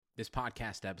This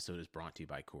podcast episode is brought to you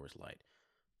by Coors Light.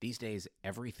 These days,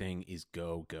 everything is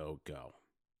go, go, go.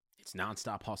 It's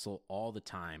nonstop hustle all the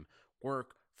time.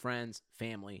 Work, friends,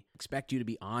 family expect you to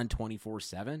be on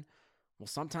 24/7. Well,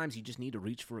 sometimes you just need to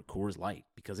reach for a Coors Light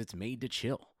because it's made to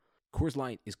chill. Coors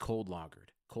Light is cold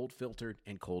lagered, cold filtered,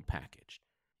 and cold packaged.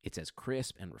 It's as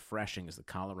crisp and refreshing as the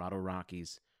Colorado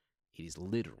Rockies. It is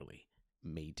literally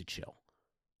made to chill.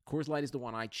 Coors Light is the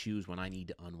one I choose when I need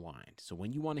to unwind. So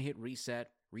when you want to hit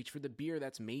reset, reach for the beer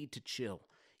that's made to chill.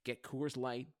 Get Coors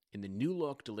Light in the new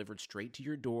look delivered straight to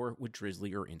your door with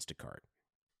Drizzly or Instacart.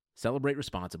 Celebrate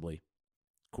responsibly.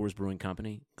 Coors Brewing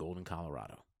Company, Golden,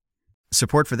 Colorado.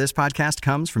 Support for this podcast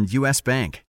comes from U.S.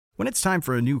 Bank. When it's time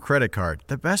for a new credit card,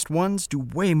 the best ones do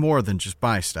way more than just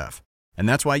buy stuff. And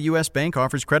that's why U.S. Bank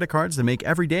offers credit cards that make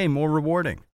every day more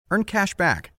rewarding. Earn cash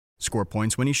back, score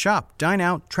points when you shop, dine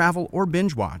out, travel, or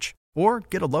binge watch, or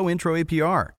get a low intro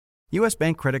APR. U.S.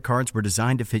 Bank credit cards were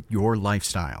designed to fit your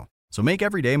lifestyle. So make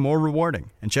every day more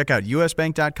rewarding and check out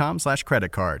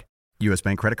usbank.com/credit card. U.S.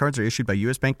 Bank credit cards are issued by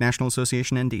U.S. Bank National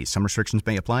Association ND. Some restrictions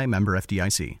may apply. Member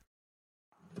FDIC.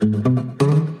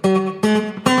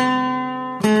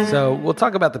 So we'll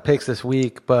talk about the picks this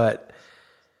week, but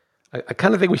I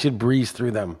kind of think we should breeze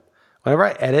through them. Whenever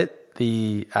I edit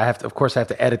I have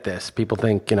to edit this. People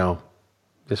think,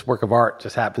 this work of art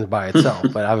just happens by itself,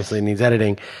 but obviously it needs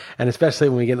editing. And especially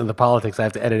when we get into the politics, I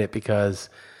have to edit it because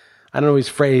I don't always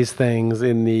phrase things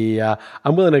in the,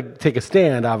 I'm willing to take a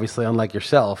stand, obviously, unlike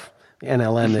yourself, the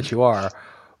NLM that you are,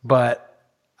 but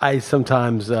I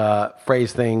sometimes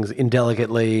phrase things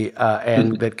indelicately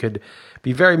and that could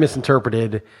be very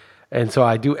misinterpreted. And so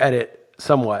I do edit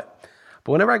somewhat.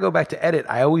 But whenever I go back to edit,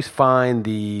 I always find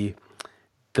the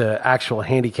actual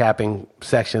handicapping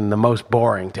section the most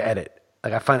boring to edit.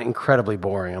 Like, I find it incredibly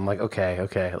boring. I'm like, okay,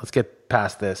 let's get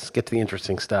past this, get to the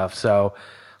interesting stuff. So,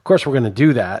 of course, we're going to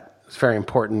do that. It's very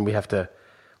important. We have to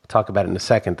talk about it in a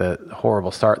second, the horrible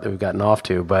start that we've gotten off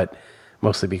to, but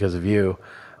mostly because of you.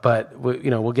 But,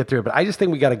 we'll get through it. But I just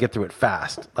think we got to get through it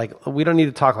fast. Like, we don't need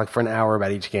to talk, for an hour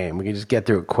about each game. We can just get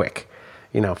through it quick.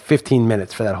 15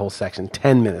 minutes for that whole section,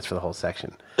 10 minutes for the whole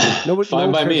section.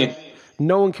 Fine by me.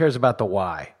 No one cares about the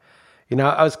why.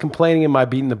 I was complaining in my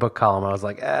Beating the Book column. I was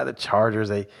like, the Chargers,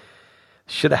 they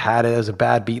should have had it. It was a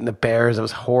bad beat in the Bears. It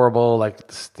was horrible,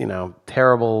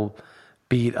 terrible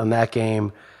beat on that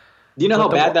game. Do you know how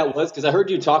bad that was? Because I heard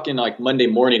you talking Monday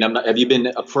morning. Have you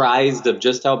been apprised of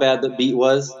just how bad the beat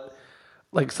was?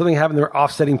 Something happened. They were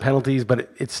offsetting penalties, but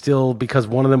it's still because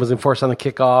one of them was enforced on the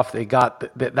kickoff.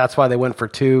 That's why they went for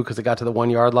 2 because they got to the 1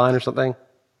 yard line or something.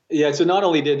 Yeah, so not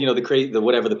only did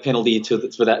the penalty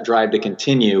for that drive to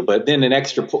continue, but then an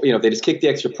extra point. If they just kick the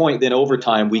extra point, then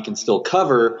overtime we can still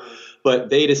cover. But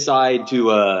they decide to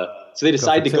go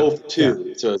for 2.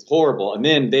 Yeah. So it's horrible, and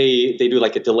then they do a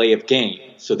delay of game.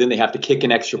 So then they have to kick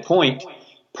an extra point.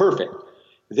 Perfect.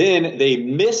 Then they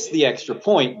miss the extra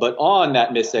point, but on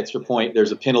that missed extra point,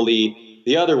 there's a penalty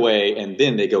the other way, and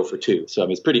then they go for 2. So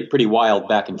it's pretty wild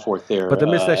back and forth there. But the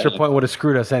missed extra point would have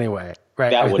screwed us anyway.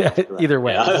 Right. That would have. Either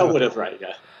way. Yeah, that would have, right,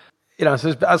 yeah.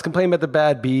 So I was complaining about the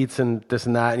bad beats and this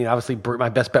and that. And, obviously my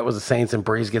best bet was the Saints and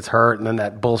Breeze gets hurt. And then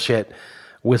that bullshit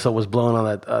whistle was blown on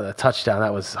the touchdown.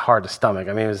 That was hard to stomach.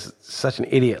 I mean, it was such an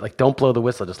idiot. Don't blow the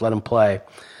whistle. Just let him play.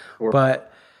 Sure.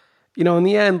 But, in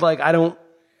the end,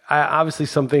 obviously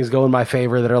some things go in my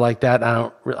favor that are like that.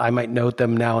 I might note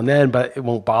them now and then, but it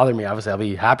won't bother me. Obviously, I'll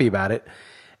be happy about it.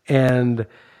 And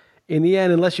in the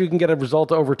end, unless you can get a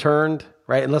result overturned,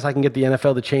 right? Unless I can get the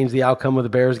NFL to change the outcome of the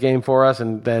Bears game for us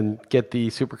and then get the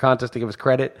Super Contest to give us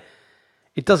credit,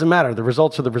 it doesn't matter. The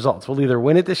results are the results. We'll either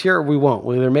win it this year or we won't.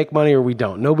 We'll either make money or we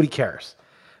don't. Nobody cares.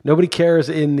 Nobody cares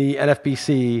in the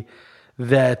NFBC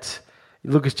that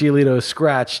Lucas Giolito is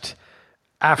scratched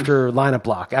after lineup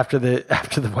block, after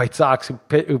the White Sox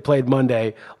who played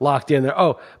Monday locked in there.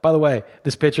 Oh, by the way,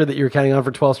 this pitcher that you're counting on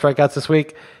for 12 strikeouts this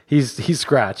week, he's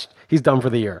scratched. He's done for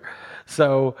the year.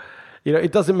 So,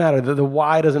 it doesn't matter. The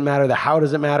why doesn't matter. The how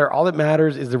doesn't matter. All that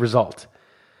matters is the result.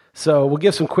 So we'll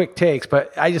give some quick takes,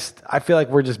 but I feel like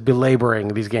we're just belaboring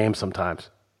these games sometimes.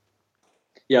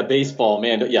 Yeah, baseball,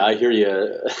 man. Yeah, I hear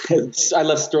you. I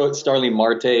left Starling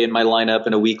Marte in my lineup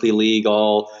in a weekly league,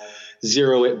 all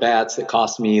 0 at bats that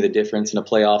cost me the difference in a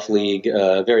playoff league.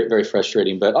 Very, very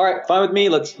frustrating. But all right, fine with me.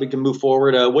 We can move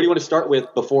forward. What do you want to start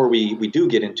with before we do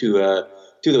get into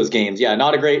to those games? Yeah,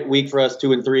 not a great week for us,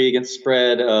 2-3 against the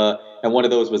spread. And one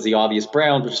of those was the obvious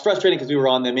Browns, which is frustrating because we were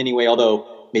on them anyway,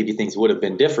 although maybe things would have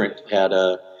been different had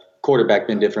a quarterback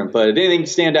been different. But did anything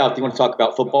stand out? Do you want to talk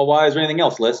about football-wise or anything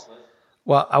else, Liz?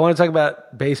 Well, I want to talk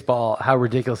about baseball, how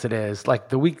ridiculous it is.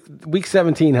 The week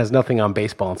 17 has nothing on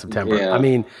baseball in September. Yeah. I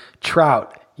mean,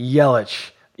 Trout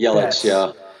Yelich. Yelich,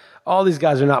 yeah. All these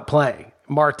guys are not playing.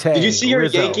 Marte. Did you see your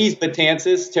Rizzo. Yankees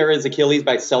Betances tear his Achilles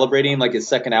by celebrating like his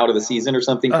second out of the season or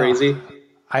something crazy?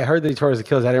 I heard that he tore his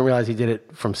Achilles. I didn't realize he did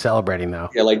it from celebrating, though.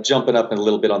 Yeah, like jumping up a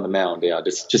little bit on the mound. Yeah,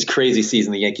 just crazy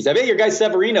season the Yankees. I bet your guy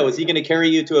Severino, is he going to carry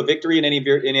you to a victory in any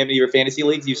of your fantasy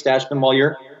leagues? You stashed him all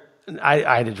year?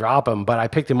 I had to drop him, but I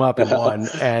picked him up and won,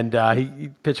 and he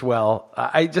pitched well.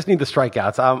 I just need the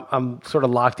strikeouts. I'm sort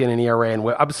of locked in ERA and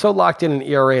WHIP. I'm so locked in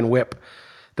ERA and WHIP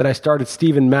that I started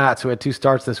Steven Matz, who had 2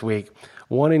 starts this week,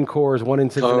 1 in Coors, 1 in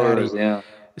Cincinnati. Coors, yeah.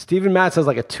 Steven Matz has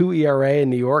like a 2 ERA in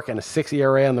New York and a 6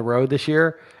 ERA on the road this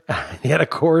year. He had a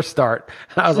Coors start.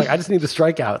 I was like, I just need the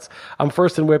strikeouts. I'm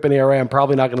first in WHIP and ERA. I'm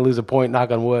probably not going to lose a point, knock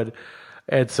on wood.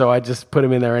 And so I just put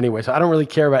him in there anyway. So I don't really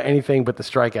care about anything but the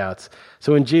strikeouts.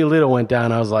 So when Giolito went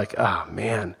down, I was like, oh,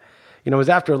 man. It was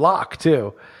after Locke,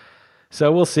 too.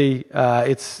 So we'll see.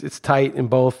 It's tight in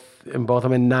both. I'm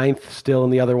in 9th still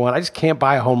in the other one. I just can't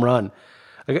buy a home run.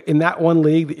 In that one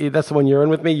league, that's the one you're in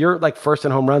with me, you're like first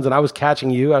in home runs, and I was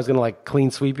catching you. I was going to like clean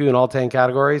sweep you in all 10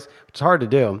 categories, which is hard to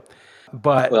do.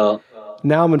 But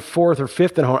now I'm in 4th or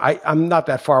 5th in home. I'm not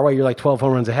that far away. You're like 12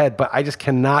 home runs ahead, but I just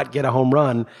cannot get a home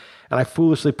run. And I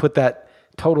foolishly put that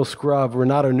total scrub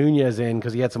Renato Nunez in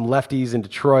because he had some lefties in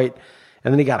Detroit,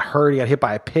 and then he got hurt. He got hit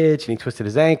by a pitch, and he twisted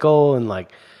his ankle, and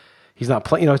like he's not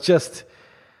playing. It's just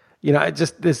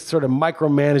this sort of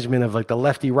micromanagement of like the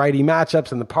lefty-righty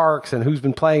matchups in the parks and who's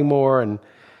been playing more, and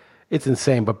it's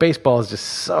insane. But baseball is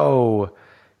just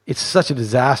it's such a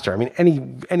disaster. I mean,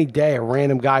 any day a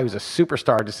random guy who's a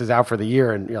superstar just is out for the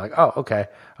year, and you're like, oh, okay,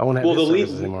 I won't have his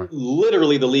services anymore.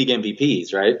 Literally the league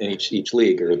MVPs, right? In each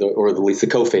league, or at least the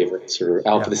co-favorites, are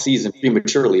out for the season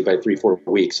prematurely by 3-4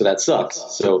 weeks. So that sucks.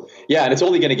 So yeah, and it's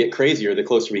only going to get crazier the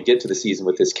closer we get to the season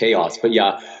with this chaos. But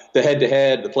yeah, the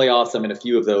head-to-head, the playoffs, I'm in a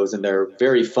few of those, and they're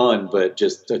very fun, but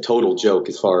just a total joke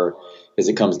as far as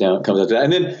it comes down to that.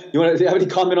 And then you want to have any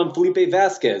comment on Felipe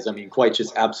Vasquez? I mean, quite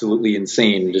just absolutely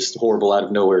insane, just horrible out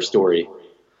of nowhere story.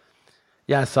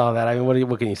 Yeah, I saw that. I mean,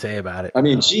 what can you say about it? I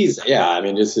mean, geez, yeah. I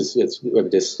mean, it's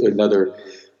just another.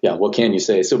 Yeah, what can you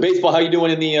say? So baseball, how you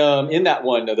doing in that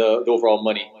one, the overall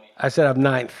money? I said I'm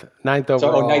 9th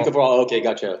overall. 9th overall. Okay,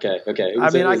 gotcha. Okay.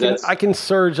 I can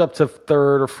surge up to 3rd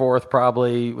or 4th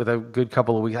probably with a good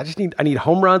couple of weeks. I need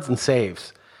home runs and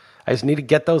saves. I just need to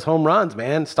get those home runs,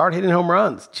 man. Start hitting home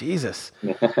runs. Jesus.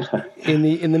 In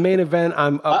the main event,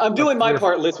 I'm doing my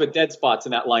part, Liz, with dead spots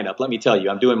in that lineup. Let me tell you,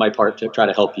 I'm doing my part to try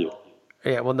to help you.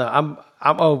 Yeah, well, no,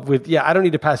 I don't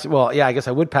need to pass you. Well, yeah, I guess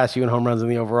I would pass you in home runs in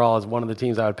the overall as one of the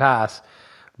teams I would pass.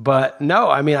 But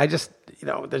no, I mean, they're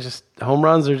just home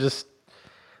runs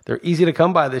they're easy to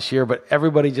come by this year, but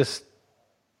everybody just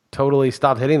totally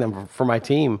stopped hitting them for my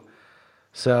team.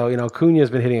 So,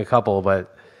 Acuna's been hitting a couple,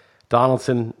 but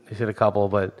Donaldson has hit a couple,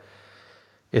 but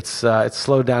it's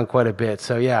slowed down quite a bit.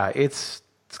 So yeah,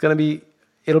 it'll be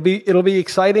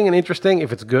exciting and interesting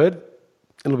if it's good.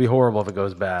 It'll be horrible if it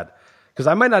goes bad, because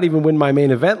I might not even win my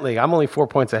main event league. I'm only 4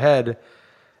 points ahead,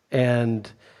 and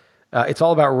it's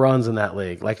all about runs in that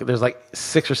league. Like there's like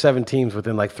 6 or 7 teams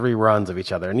within like 3 runs of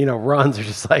each other, and runs are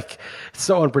just like it's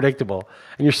so unpredictable,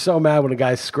 and you're so mad when a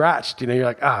guy's scratched. You're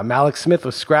like, Malik Smith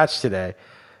was scratched today.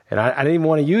 And I didn't even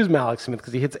want to use Malik Smith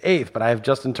because he hits 8th, but I have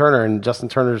Justin Turner, and Justin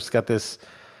Turner's got this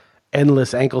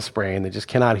endless ankle sprain that just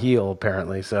cannot heal,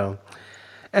 apparently. So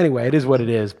anyway, it is what it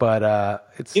is. But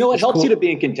it helps cool. you to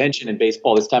be in contention in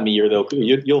baseball this time of year, though.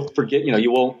 You'll forget,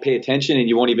 you won't pay attention, and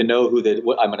you won't even know I'm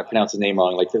going to pronounce his name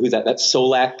wrong. Like who's that? That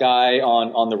Solak guy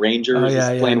on the Rangers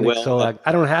is playing well. Solak.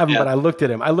 I don't have him, but I looked at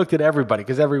him. I looked at everybody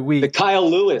because every week. The Kyle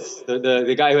Lewis,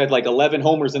 the guy who had like 11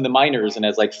 homers in the minors and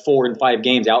has like 4 in 5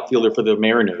 games, outfielder for the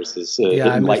Mariners, is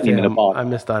hitting lightning in a ball. I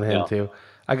missed on him too.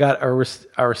 I got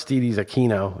Aristides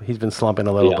Aquino. He's been slumping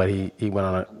a little, but he went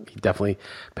on he definitely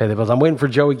paid the bills. I'm waiting for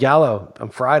Joey Gallo on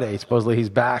Friday. Supposedly he's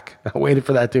back. I waited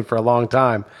for that dude for a long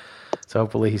time. So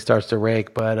hopefully he starts to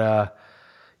rake. But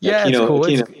it's cool.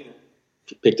 Aquino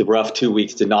picked a rough 2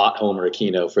 weeks to not homer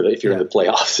Aquino if you're in the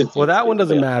playoffs. Well, that one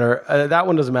doesn't matter. That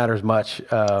one doesn't matter as much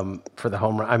for the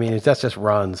home run. I mean, that's just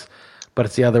runs. But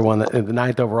it's the other one, the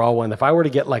 9th overall one. If I were to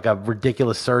get like a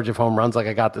ridiculous surge of home runs like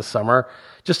I got this summer,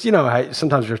 just,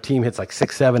 sometimes your team hits like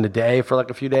 6, 7 a day for like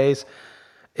a few days,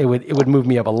 it would move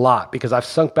me up a lot because I've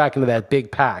sunk back into that big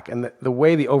pack. And the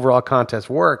way the overall contests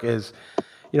work is,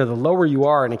 the lower you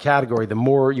are in a category, the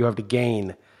more you have to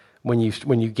gain when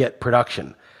you get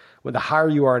production. When the higher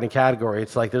you are in a category,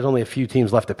 it's like there's only a few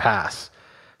teams left to pass.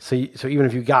 So even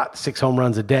if you got 6 home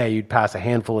runs a day, you'd pass a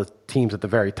handful of teams at the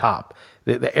very top.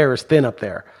 The air is thin up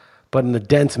there. But in the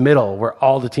dense middle, where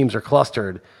all the teams are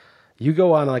clustered, you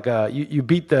go on like you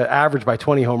beat the average by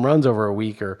 20 home runs over a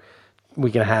week, or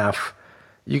week and a half,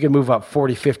 you can move up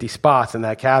 40, 50 spots in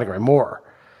that category, more.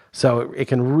 So it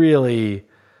can really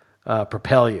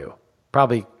propel you,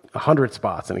 probably 100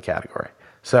 spots in a category.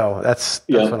 So that's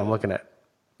what I'm looking at.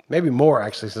 Maybe more,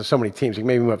 actually, since there's so many teams. You can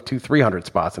maybe move up 200-300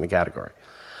 spots in a category.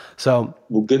 So,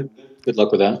 well, good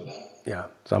luck with that. Yeah,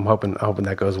 so I'm hoping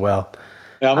that goes well.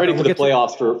 Yeah, I'm ready for the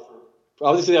playoffs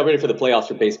Obviously, I'm ready for the playoffs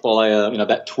for baseball.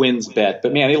 That Twins bet,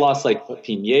 but man, they lost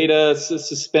Pineda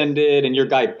suspended, and your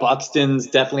guy Buxton's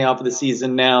definitely out for the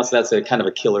season now. So that's a kind of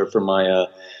a killer for my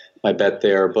bet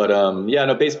there. But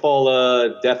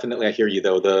baseball definitely. I hear you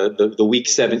though. The week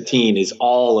 17 is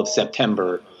all of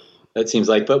September. That seems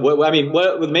like. But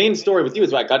the main story with you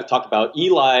is what I got to talk about.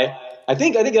 Eli. I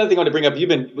think the other thing I want to bring up, you've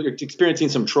been experiencing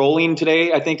some trolling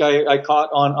today. I think I caught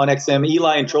on XM.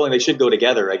 Eli and trolling, they should go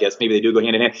together, I guess. Maybe they do go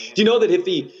hand in hand. Do you know that if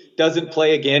he doesn't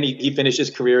play again, he finished his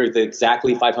career with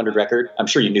exactly 500 record? I'm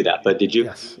sure you knew that, but did you?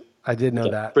 Yes, I did know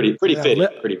that. Pretty fitting.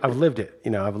 I've lived it.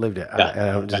 I've lived it. Yeah.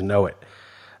 I don't just know it.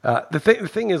 The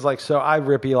thing is, so I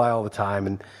rip Eli all the time,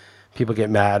 and people get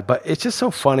mad. But it's just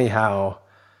so funny how,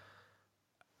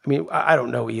 I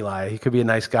don't know Eli. He could be a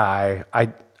nice guy.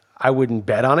 I wouldn't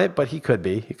bet on it, but he could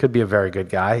be. He could be a very good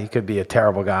guy. He could be a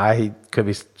terrible guy. He could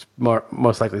be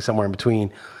most likely somewhere in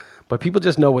between. But people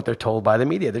just know what they're told by the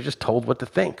media. They're just told what to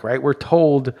think, right? We're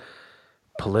told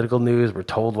political news. We're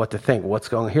told what to think.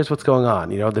 Here's what's going on.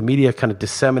 The media kind of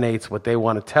disseminates what they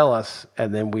want to tell us,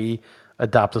 and then we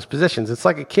adopt those positions. It's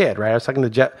like a kid, right? I was talking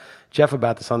to Jeff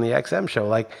about this on the XM show.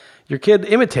 Like, your kid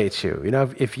imitates you.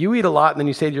 If you eat a lot and then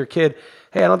you say to your kid,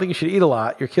 hey, I don't think you should eat a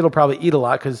lot, your kid will probably eat a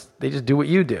lot because they just do what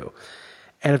you do.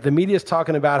 And if the media is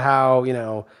talking about how,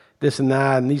 this and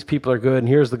that, and these people are good, and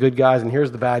here's the good guys, and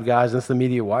here's the bad guys, and that's the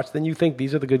media watch, then you think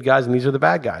these are the good guys and these are the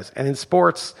bad guys. And in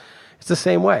sports, it's the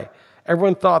same way.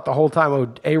 Everyone thought the whole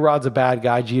time, A-Rod's a bad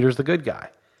guy, Jeter's the good guy.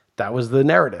 That was the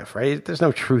narrative, right? There's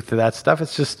no truth to that stuff.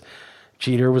 It's just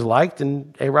Jeter was liked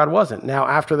and A-Rod wasn't. Now,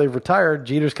 after they've retired,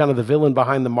 Jeter's kind of the villain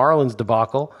behind the Marlins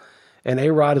debacle, and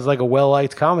A-Rod is like a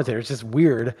well-liked commentator. It's just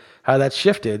weird how that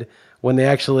shifted when they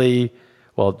actually,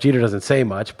 Jeter doesn't say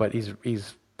much, but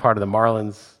he's part of the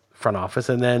Marlins front office,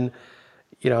 and then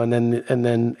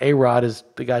A-Rod is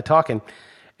the guy talking.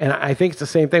 And I think it's the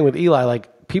same thing with Eli.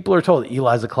 Like, people are told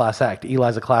Eli's a class act.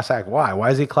 Eli's a class act. Why?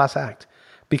 Why is he a class act?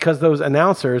 Because those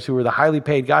announcers who are the highly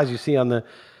paid guys you see on the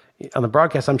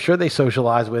broadcast, I'm sure they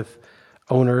socialize with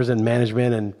owners and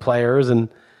management and players, and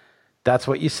that's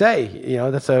what you say.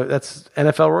 That's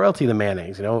NFL royalty, the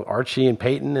Mannings. Archie and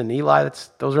Peyton and Eli,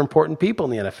 those are important people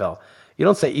in the NFL. You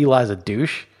don't say Eli's a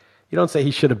douche. You don't say he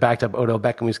should have backed up Odell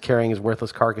Beckham who's carrying his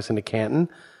worthless carcass into Canton.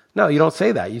 No, you don't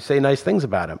say that. You say nice things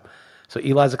about him. So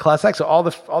Eli's a class act. So all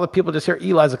the people just hear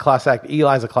Eli's a class act.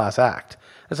 Eli's a class act.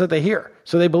 That's what they hear.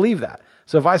 So they believe that.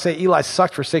 So if I say Eli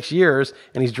sucked for 6 years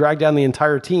and he's dragged down the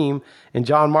entire team, and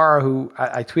John Mara, who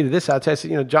I tweeted this out, I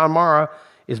said, John Mara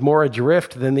is more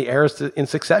adrift than the heirs in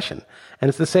succession. And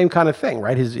it's the same kind of thing,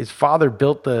 right? His father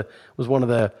was one of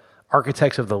the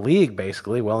architects of the league,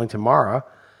 basically, Wellington Mara.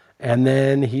 And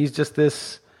then he's just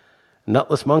this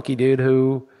nutless monkey dude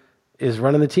who is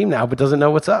running the team now, but doesn't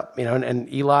know what's up, and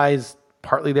Eli's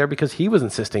partly there because he was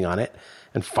insisting on it.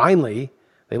 And finally,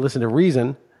 they listened to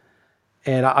reason.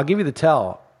 And I'll give you the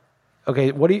tell.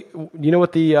 Okay, what do you know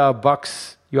what the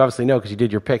Bucks? You obviously know because you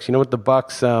did your picks. You know what the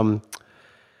Bucks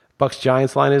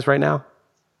Giants line is right now?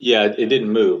 Yeah, it didn't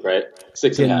move, right?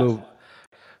 6.5. Move.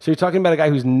 So you're talking about a guy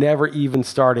who's never even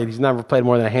started. He's never played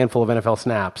more than a handful of NFL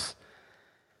snaps.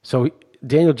 So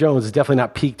Daniel Jones is definitely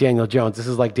not peak Daniel Jones. This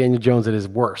is like Daniel Jones at his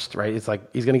worst, right? It's like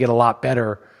he's going to get a lot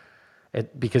better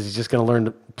because he's just going to learn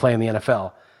to play in the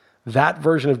NFL. That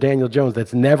version of Daniel Jones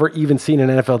that's never even seen an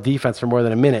NFL defense for more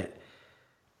than a minute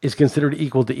is considered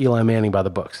equal to Eli Manning by the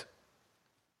books.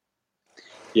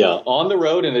 Yeah, on the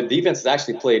road, and the defense has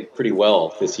actually played pretty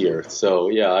well this year. So,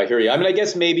 yeah, I hear you. I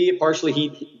guess maybe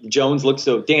partially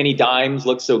Danny Dimes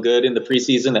looks so good in the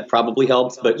preseason that probably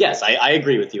helps. But, yes, I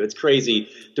agree with you. It's crazy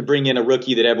to bring in a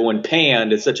rookie that everyone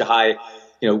panned at such a high,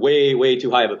 way, way too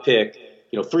high of a pick.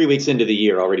 3 weeks into the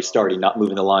year already starting, not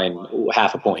moving the line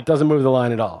half a point. It doesn't move the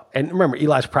line at all. And remember,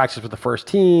 Eli's practiced with the first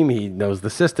team. He knows the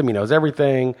system. He knows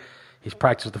everything. He's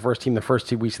practiced with the first team the first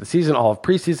 2 weeks of the season. All of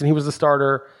preseason, he was the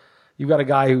starter. You've got a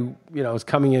guy who, is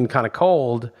coming in kind of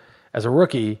cold as a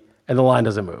rookie, and the line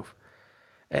doesn't move.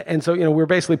 And so, we're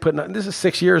basically this is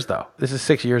 6 years, though. This is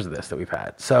 6 years of this that we've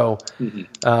had. So,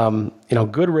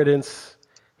 good riddance.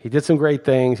 He did some great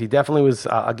things. He definitely was.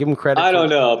 I'll give him credit. I don't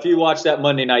know. If you watch that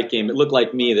Monday night game, it looked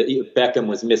like me that Beckham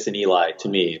was missing Eli. To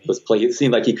me, it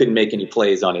seemed like he couldn't make any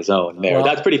plays on his own. There,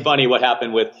 that's pretty funny. What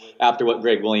happened after what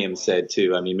Greg Williams said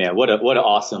too. I mean, man, what an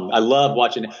awesome. I love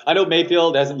watching. I know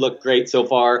Mayfield hasn't looked great so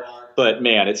far, but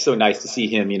man, it's so nice to see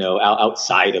him.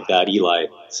 Outside of that Eli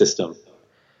system.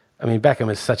 I mean,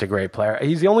 Beckham is such a great player.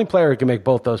 He's the only player who can make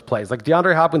both those plays. Like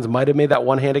DeAndre Hopkins might have made that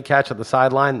one-handed catch at the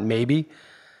sideline, maybe.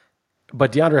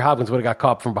 But DeAndre Hopkins would have got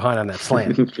caught from behind on that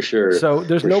slant. For sure. So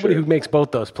there's nobody who makes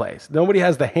both those plays. Nobody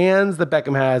has the hands that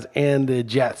Beckham has and the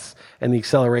jets and the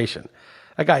acceleration.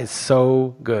 That guy is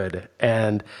so good.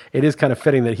 And it is kind of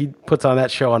fitting that he puts on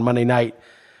that show on Monday night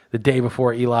the day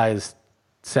before Eli is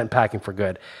sent packing for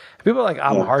good. People are like,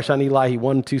 I'm harsh on Eli. He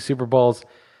won 2 Super Bowls.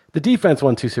 The defense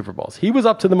won 2 Super Bowls. He was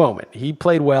up to the moment. He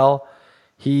played well.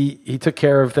 He took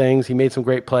care of things. He made some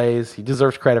great plays. He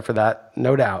deserves credit for that,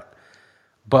 no doubt.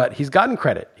 But he's gotten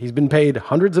credit. He's been paid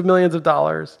hundreds of millions of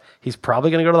dollars. He's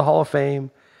probably going to go to the Hall of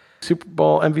Fame. Super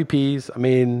Bowl MVPs. I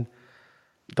mean,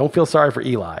 don't feel sorry for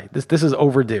Eli. This is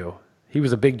overdue. He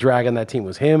was a big drag on that team. It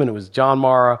was him and it was John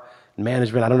Mara and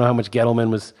management. I don't know how much Gettleman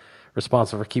was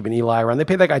responsible for keeping Eli around. They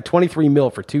paid that guy $23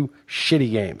 million for 2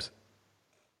 shitty games.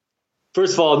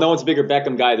 First of all, no one's a bigger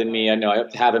Beckham guy than me. I know I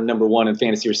have him number 1 in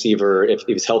fantasy receiver. If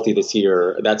he was healthy this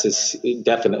year, that's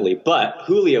definitely. But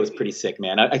Julio is pretty sick,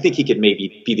 man. I think he could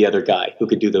maybe be the other guy who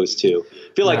could do those two.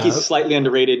 I feel like he's slightly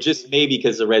underrated, just maybe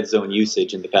because of red zone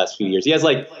usage in the past few years. He has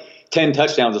like 10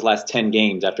 touchdowns his last 10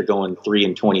 games after going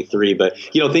 3-23. But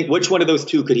think which one of those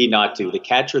two could he not do? The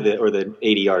catch or the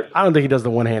 80-yard? I don't think he does the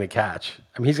one-handed catch.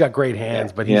 I mean, he's got great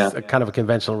hands, but he's kind of a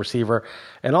conventional receiver.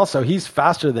 And also, he's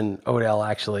faster than Odell,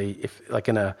 actually, if like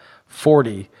in a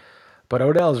 40. But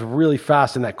Odell is really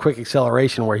fast in that quick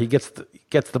acceleration where he gets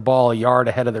the ball a yard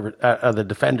ahead of the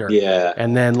defender. Yeah.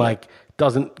 And then,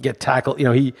 doesn't get tackled.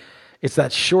 It's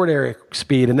that short area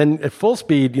speed. And then at full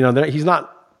speed, he's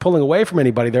not pulling away from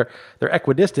anybody. They're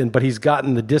equidistant, but he's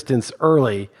gotten the distance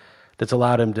early that's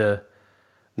allowed him to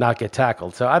not get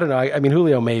tackled. So I don't know. I mean,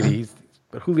 Julio maybe,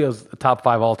 but Julio's a top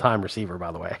 5 all-time receiver,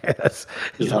 by the way.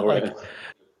 Right.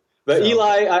 But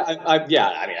Eli,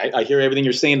 I hear everything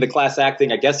you're saying. The class act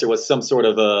thing, I guess there was some sort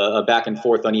of a back and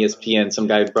forth on ESPN. Some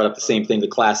guy brought up the same thing, the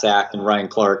class act, and Ryan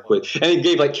Clark and he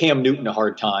gave Cam Newton a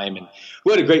hard time, and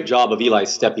we had a great job of Eli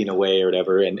stepping away or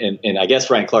whatever. And I guess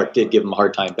Ryan Clark did give him a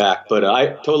hard time back. But I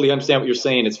totally understand what you're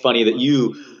saying. It's funny that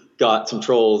you got some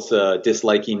trolls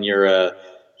disliking your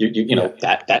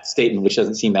that statement, which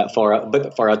doesn't seem that far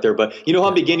out there. But who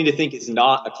I'm beginning to think is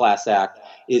not a class act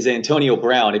is Antonio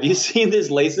Brown. Have you seen this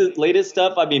latest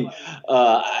stuff? I mean,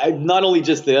 not only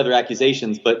just the other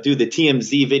accusations, but the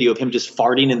TMZ video of him just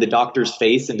farting in the doctor's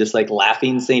face and just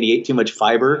laughing, saying he ate too much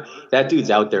fiber. That dude's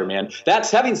out there, man.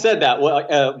 Having said that,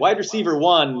 wide receiver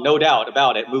 1, no doubt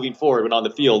about it, moving forward when on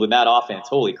the field in that offense.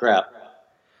 Holy crap.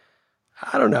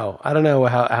 I don't know. I don't know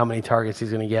how many targets he's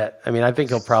going to get. I mean, I think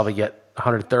he'll probably get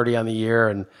 130 on the year,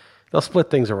 and they'll split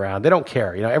things around. They don't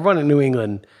care. Everyone in New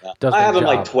England does. I have him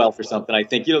job. 12 or something. I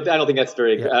think. I don't think that's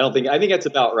very. Yeah. I think that's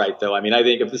about right, though. I mean, I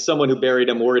think if there's someone who buried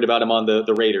him, worried about him on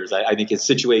the Raiders, I think his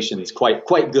situation is quite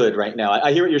good right now.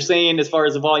 I hear what you're saying as far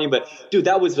as the volume, but dude,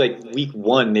 that was week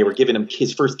 1. They were giving him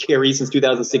his first carry since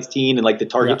 2016, and the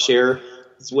target share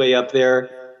is way up there.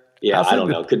 Yeah, I don't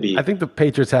know. Could be. I think the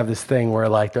Patriots have this thing where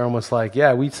they're almost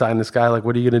we signed this guy.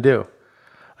 What are you going to do?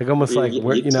 I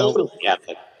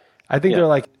think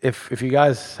they're if you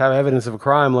guys have evidence of a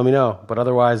crime, let me know. But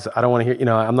otherwise, I don't want to hear.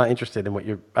 I'm not interested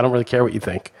in I don't really care what you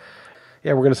think.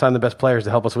 Yeah, we're going to sign the best players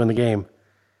to help us win the game.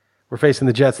 We're facing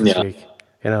the Jets this week.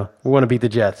 We want to beat the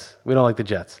Jets. We don't like the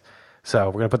Jets, so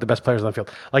we're going to put the best players on the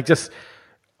field.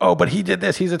 But he did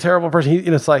this. He's a terrible person.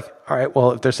 It's all right.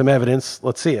 Well, if there's some evidence,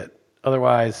 let's see it.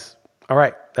 Otherwise, all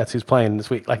right, that's who's playing this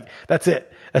week. That's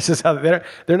it. That's just how they're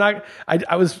not.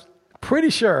 I was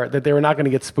pretty sure that they were not going to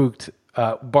get spooked,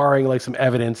 barring some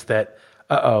evidence that,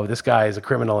 this guy is a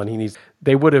criminal and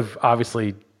they would have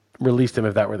obviously released him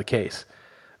if that were the case.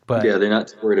 But yeah, they're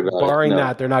not worried about barring it. No.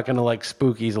 that, they're not going to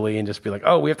spook easily and just be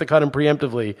we have to cut him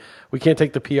preemptively. We can't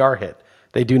take the PR hit.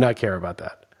 They do not care about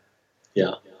that.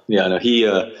 Yeah. No, he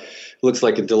looks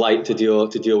like a delight to deal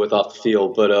with off the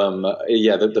field. But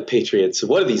the Patriots.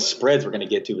 What are these spreads we're going to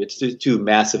get to? It's two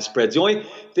massive spreads. The only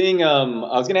thing I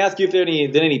was going to ask you if there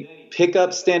any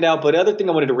pickups stand out, but the other thing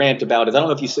I wanted to rant about is I don't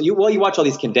know if you watch all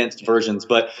these condensed versions,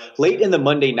 but late in the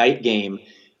Monday night game,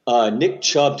 Nick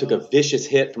Chubb took a vicious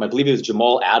hit from I believe it was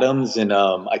Jamal Adams, and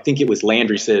I think it was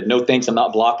Landry said, "No thanks, I'm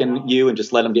not blocking you," and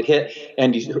just let him get hit.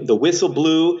 And the whistle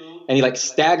blew, and he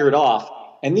staggered off.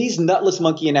 and these nutless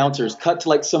monkey announcers cut to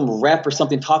like some rep or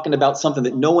something talking about something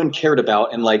that no one cared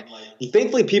about. And like,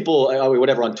 thankfully people,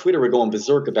 whatever, on Twitter were going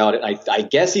berserk about it. I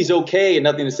guess he's okay and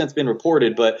nothing has since been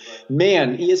reported. But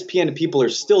man, ESPN people are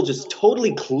still just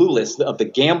totally clueless of the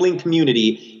gambling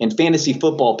community and fantasy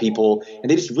football people. And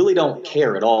they just really don't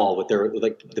care at all what they're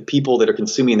like the people that are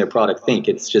consuming their product think.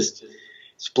 It's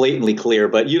blatantly clear,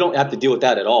 but you don't have to deal with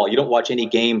that at all. You don't watch any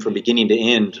game from beginning to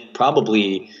end,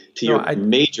 probably to your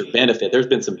major benefit. There's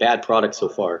been some bad products so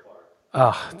far.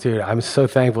 Oh, dude, I'm so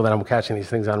thankful that I'm catching these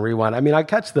things on Rewind. I mean, I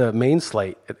catch the main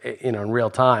slate, in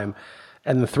real time,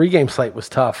 and the 3-game slate was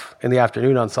tough in the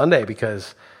afternoon on Sunday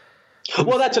because.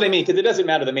 Well, that's what I mean, because it doesn't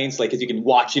matter the main slate because you can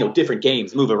watch, different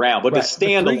games move around. But the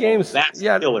standalone, 3 games, that's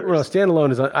killer. Well,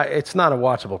 standalone it's not a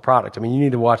watchable product. I mean, you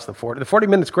need to watch the 40. The 40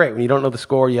 minutes great when you don't know the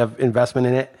score. You have investment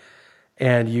in it,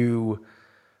 and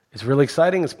it's really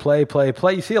exciting. It's play.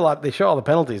 You see a lot. They show all the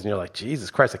penalties, and you're like, Jesus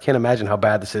Christ, I can't imagine how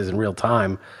bad this is in real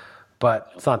time.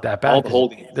 But it's not that bad. All the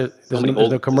holding. There's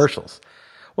no commercials.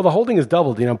 Well, the holding is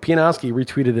doubled. Pianowski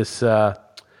retweeted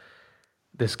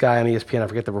this guy on ESPN. I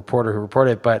forget the reporter who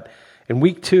reported it, but in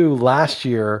week 2 last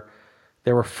year,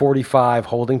 there were 45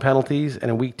 holding penalties, and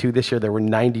in week 2 this year, there were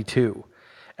 92.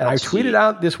 And I tweeted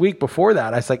out this week before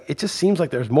that, I was like, it just seems like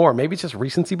there's more. Maybe it's just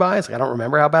recency bias. I don't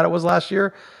remember how bad it was last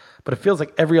year, but it feels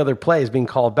like every other play is being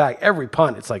called back. Every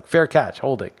punt, it's like fair catch,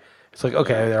 holding. It's like,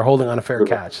 okay, they're holding on a fair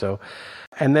catch. So,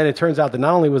 and then it turns out that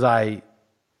not only was I,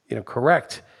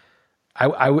 correct,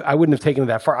 I wouldn't have taken it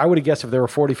that far. I would have guessed if there were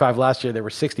 45 last year, there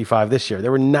were 65 this year.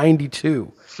 There were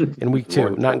 92 in week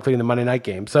 2, not including the Monday night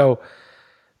game. So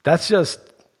that's just,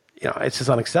 it's just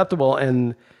unacceptable.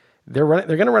 And they're going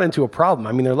to run into a problem.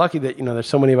 I mean, they're lucky that, there's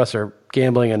so many of us are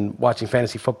gambling and watching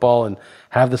fantasy football and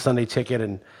have the Sunday ticket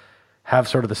and have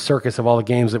sort of the circus of all the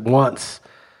games at once.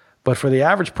 But for the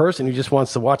average person who just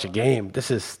wants to watch a game, this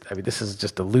is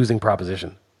just a losing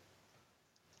proposition.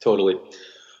 Totally.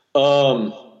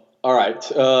 All right.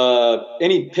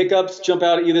 Any pickups jump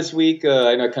out at you this week?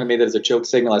 I know I kind of made that as a joke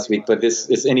segment last week, but it's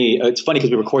funny because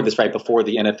we record this right before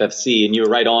the NFFC, and you were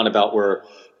right on about where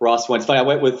Ross went. It's funny. I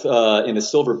went with in the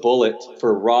Silver Bullet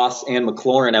for Ross and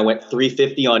McLaurin. I went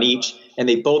 350 on each, and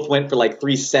they both went for like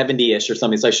 370-ish or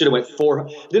something. So I should have went 4.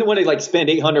 Didn't want to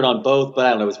spend 800 on both, but I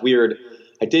don't know. It was weird.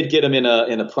 I did get them in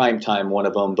a prime time, one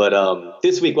of them. But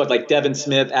this week, Devin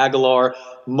Smith, Aguilar,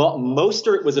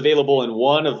 Mostert was available in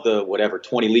one of the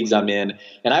 20 leagues I'm in.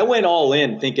 And I went all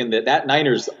in thinking that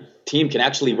Niners team can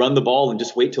actually run the ball and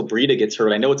just wait till Breida gets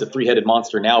hurt. I know it's a 3-headed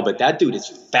monster now, but that dude is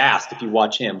fast if you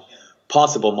watch him.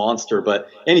 Possible monster. But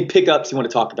any pickups you want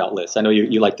to talk about, Liz? I know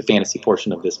you like the fantasy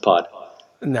portion of this pod.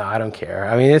 No, I don't care.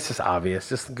 I mean, it's just obvious.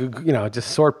 Just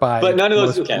just sort by. But none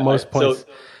of those most points. So,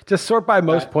 just sort by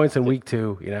most points in week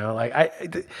 2.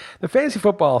 The fantasy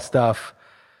football stuff.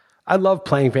 I love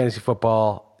playing fantasy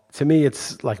football. To me,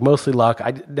 it's like mostly luck.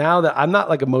 Now that I'm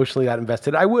not emotionally that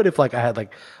invested, I would if I had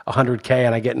 $100K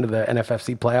and I get into the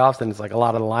NFFC playoffs, and it's a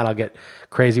lot on the line. I'll get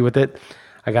crazy with it.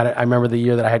 I remember the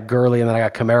year that I had Gurley and then I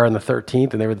got Kamara in the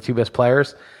 13th, and they were the 2 best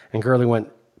players. And Gurley went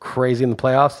crazy in the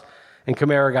playoffs, and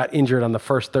Kamara got injured on the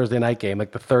first Thursday night game, the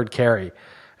 3rd carry.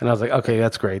 And I was like, okay,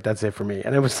 that's great. That's it for me.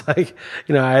 And it was I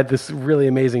had this really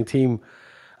amazing team.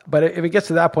 But if it gets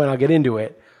to that point, I'll get into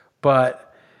it.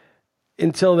 But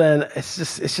until then, it's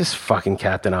just fucking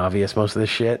Captain Obvious, most of this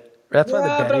shit. That's why the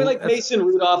betting. But I like Mason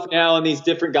Rudolph now and these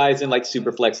different guys in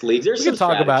Superflex leagues. We can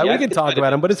talk about it. We can talk about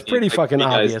them, but it's pretty fucking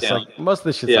obvious. Most of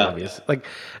this shit's obvious.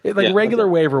 Regular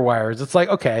waiver wires. It's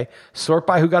okay, sort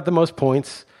by who got the most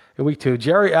points in week 2.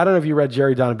 Jerry, I don't know if you read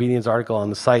Jerry Donabedian's article on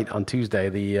the site on Tuesday.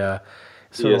 The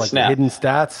the hidden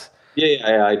stats.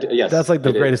 Yes. That's the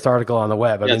greatest article on the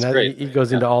web. I mean, he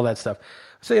goes into all that stuff.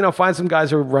 So, find some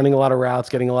guys who are running a lot of routes,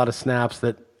 getting a lot of snaps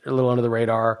that are a little under the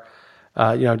radar.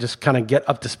 Just kind of get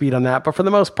up to speed on that. But for the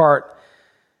most part,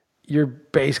 you're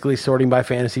basically sorting by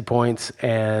fantasy points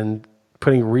and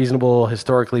putting reasonable,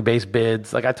 historically based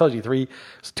bids. Like I told you,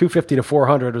 250 to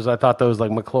 400 was I thought those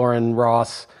McLaurin,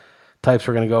 Ross types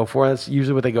were going to go for. That's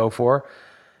usually what they go for.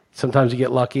 Sometimes you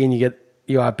get lucky and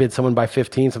you outbid someone by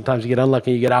 15. Sometimes you get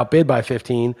unlucky, you get outbid by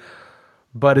 15.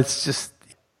 But it's just,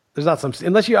 there's not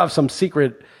unless you have some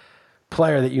secret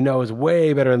player that is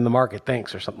way better than the market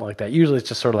thinks or something like that. Usually it's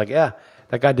just sort of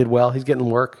that guy did well. He's getting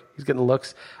work. He's getting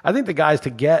looks. I think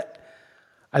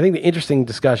the interesting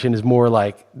discussion is more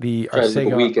the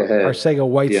Arcega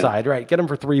Whiteside, right? Get him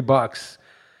for $3.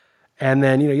 And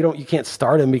then, you can't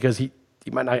start him because he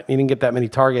didn't get that many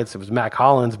targets. It was Mac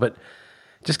Hollins, but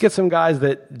just get some guys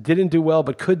that didn't do well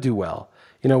but could do well.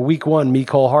 Week 1,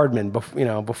 Mecole Hardman,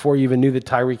 before you even knew that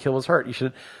Tyreek Hill was hurt. You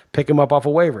should pick him up off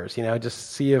of waivers,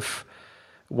 just see if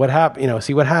what happened,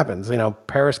 see what happens.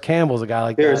 Paris Campbell's a guy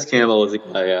like Paris that. Campbell is a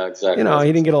guy, yeah, exactly.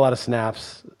 He didn't get a lot of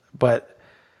snaps, but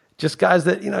just guys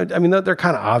that, they're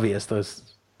kind of obvious, those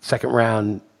second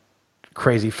round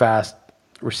crazy fast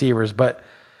receivers, but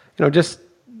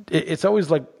it's always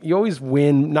like you always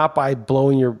win not by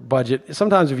blowing your budget.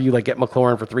 Sometimes if you like get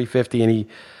McLaurin for $350 and he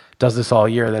does this all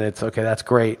year, then it's okay, that's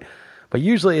great. But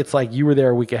usually it's like you were there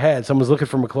a week ahead. Someone's looking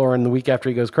for McLaurin the week after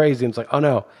he goes crazy, and it's like, oh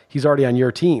no, he's already on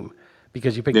your team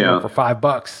because you picked him up for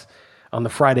 $5 on the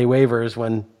Friday waivers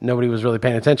when nobody was really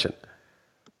paying attention.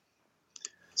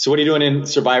 So what are you doing in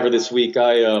Survivor this week?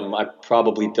 I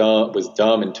probably was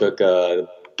dumb and took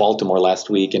Baltimore last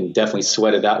week and definitely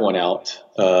sweated that one out.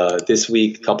 This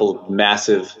week, a couple of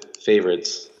massive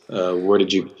favorites. Where are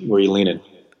you leaning?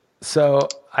 So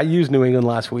I used New England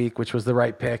last week, which was the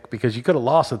right pick because you could have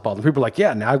lost with Baltimore. People are like,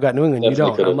 yeah, now I've got New England.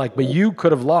 Definitely you don't. I'm like, but you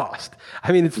could have lost.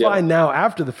 I mean, it's fine now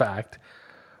after the fact,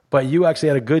 but you actually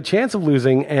had a good chance of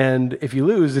losing. And if you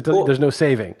lose, there's no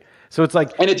saving. So it's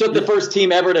like, and it took the first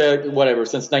team ever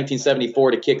since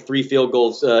 1974 to kick 3 field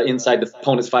goals inside the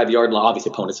opponent's 5-yard line.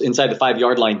 Obviously, inside the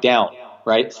 5-yard line down.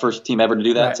 Right, first team ever to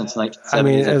do that since 1970. I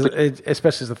mean,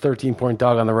 especially as a 13-point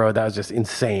dog on the road, that was just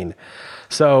insane.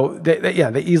 So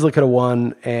they easily could have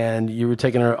won, and you were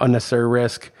taking an unnecessary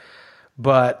risk.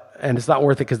 And it's not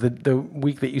worth it because the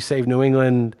week that you save New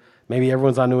England, maybe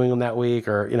everyone's on New England that week,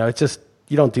 or it's just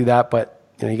you don't do that, but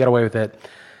you got away with it.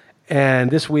 And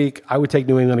this week I would take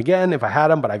New England again if I had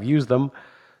them, but I've used them,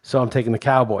 so I'm taking the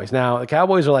Cowboys. Now the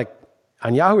Cowboys are like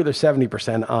on Yahoo they're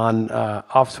 70%, on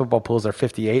Office Football Pools they're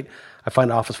 58%. I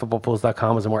find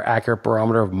officefootballpools.com is a more accurate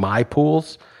barometer of my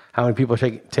pools, how many people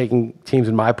are taking teams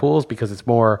in my pools, because it's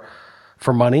more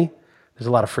for money. There's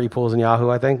a lot of free pools in Yahoo,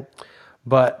 I think.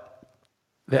 But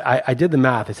I did the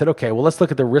math. I said, okay, well, let's look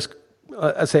at the risk.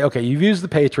 I say, okay, you've used the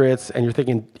Patriots, and you're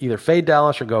thinking either fade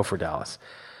Dallas or go for Dallas.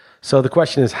 So the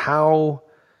question is how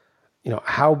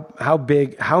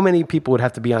many people would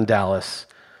have to be on Dallas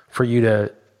for you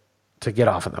to get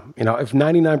off of them? If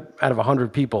 99 out of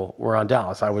 100 people were on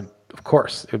Dallas, of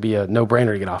course, it would be a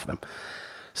no-brainer to get off them.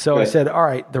 So I said, all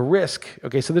right, the risk.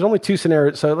 Okay, so there's only 2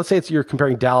 scenarios. So let's say you're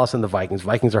comparing Dallas and the Vikings.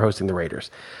 Vikings are hosting the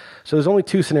Raiders. So there's only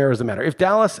 2 scenarios that matter. If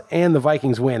Dallas and the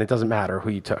Vikings win, it doesn't matter who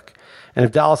you took. And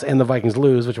if Dallas and the Vikings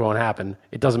lose, which won't happen,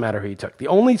 it doesn't matter who you took. The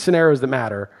only scenarios that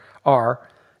matter are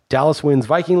Dallas wins,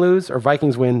 Viking lose, or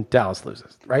Vikings win, Dallas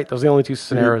loses, right? Those are the only 2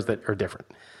 scenarios that are different.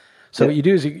 So what you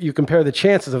do is you compare the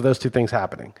chances of those 2 things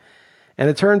happening. And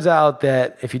it turns out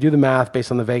that if you do the math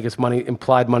based on the Vegas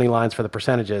implied money lines for the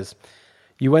percentages,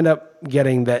 you end up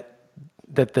getting that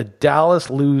the Dallas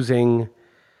winning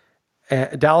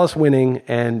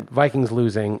and Vikings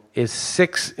losing is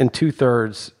 6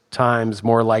 2/3 times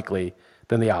more likely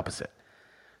than the opposite.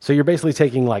 So you're basically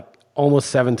taking like almost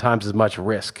 7 times as much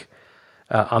risk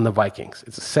on the Vikings.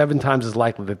 It's 7 times as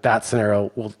likely that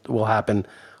scenario will happen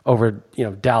over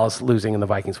Dallas losing and the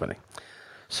Vikings winning.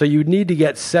 So you need to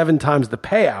get 7 times the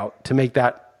payout to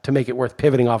make it worth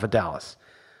pivoting off of Dallas.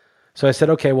 So I said,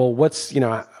 okay, well,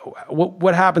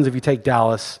 what happens if you take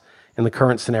Dallas in the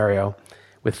current scenario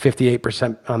with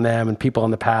 58% on them and people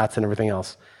on the Pats and everything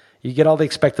else? You get all the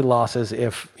expected losses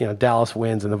if Dallas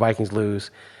wins and the Vikings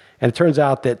lose, and it turns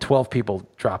out that 12 people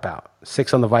drop out,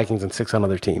 6 on the Vikings and 6 on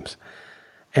other teams.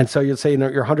 And so you'd say,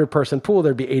 your 100-person pool,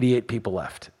 there'd be 88 people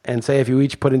left. And say if you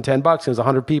each put in $10, it was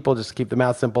 100 people, just to keep the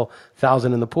math simple,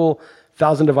 1,000 in the pool.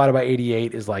 1,000 divided by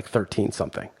 88 is like 13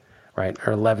 something, right?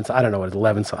 Or 11, I don't know what it is,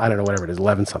 11, I don't know, whatever it is,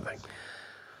 11 something.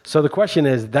 So the question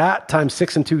is that times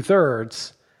 6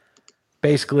 2/3,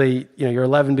 basically, your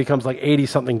 11 becomes like 80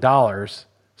 something dollars,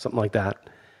 something like that.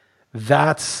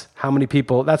 That's how many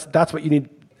people, that's what you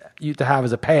need to have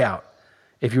as a payout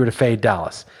if you were to fade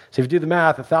Dallas. So if you do the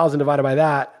math, 1,000 divided by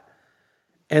that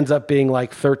ends up being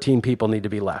like 13 people need to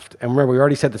be left. And remember, we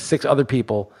already said that 6 other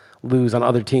people lose on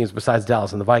other teams besides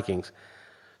Dallas and the Vikings.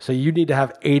 So you need to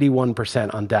have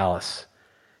 81% on Dallas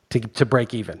to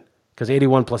break even, because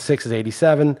 81 plus 6 is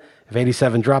 87. If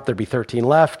 87 dropped, there'd be 13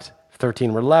 left. If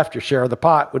 13 were left, your share of the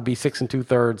pot would be 6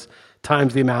 2/3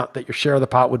 times the amount that your share of the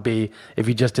pot would be if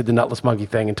you just did the nutless monkey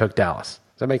thing and took Dallas.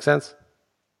 Does that make sense?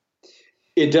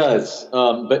 It does.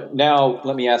 But now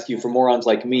let me ask you, for morons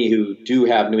like me who do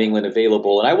have New England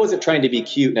available, and I wasn't trying to be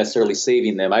cute necessarily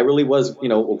saving them. I really was,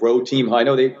 a road team. I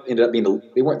know they ended up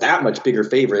they weren't that much bigger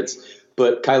favorites,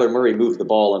 but Kyler Murray moved the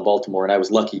ball in Baltimore, and I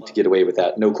was lucky to get away with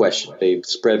that. No question. They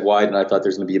spread wide, and I thought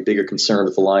there's going to be a bigger concern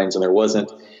with the Lions, and there wasn't.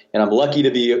 And I'm lucky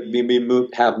to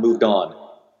have moved on.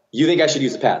 You think I should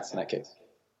use the Pats in that case?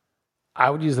 I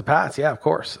would use the Pats. Yeah, of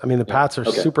course. I mean, the Pats are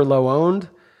super low owned,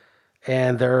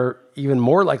 and they're even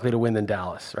more likely to win than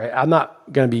Dallas, right? I'm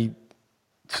not going to be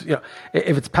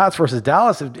if it's Pats versus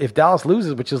Dallas, if Dallas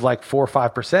loses, which is like 4 or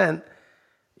 5%,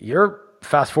 you're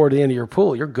fast forward to the end of your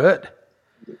pool, you're good.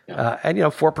 Yeah. And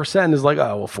 4% is like,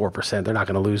 4%. They're not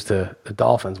going to lose to the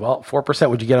Dolphins. Well, 4%.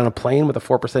 Would you get on a plane with a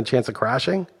 4% chance of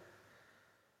crashing?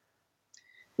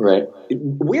 Right.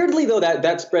 Weirdly, though,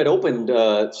 that spread opened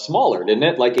smaller, didn't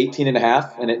it? Like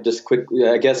 18.5, and it just quickly.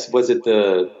 I guess was it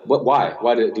why?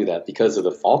 Why did it do that? Because of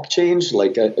the Falk change?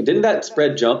 Like, didn't that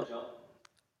spread jump?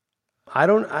 I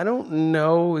don't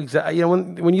know exactly.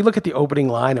 When you look at the opening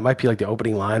line, it might be like the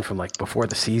opening line from like before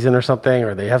the season or something,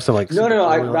 or they have some like. No.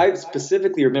 I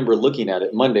specifically remember looking at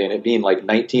it Monday and it being like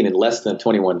 19 and less than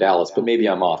 21 Dallas, but maybe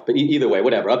I'm off. But either way,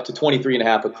 whatever. Up to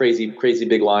 23.5 of crazy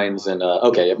big lines, and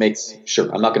okay, it makes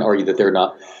sure. I'm not going to argue that they're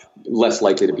not less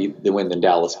likely to be the win than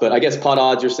Dallas, but I guess pot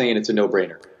odds are saying it's a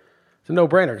no-brainer. It's a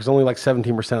no-brainer because only like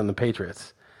 17% on the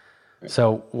Patriots.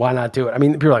 So why not do it? I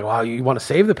mean, people are like, wow, you want to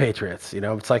save the Patriots.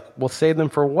 It's like, well, save them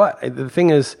for what? The thing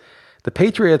is, the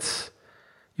Patriots,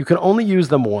 you can only use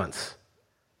them once.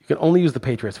 You can only use the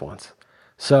Patriots once.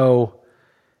 So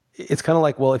it's kind of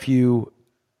like, well, if you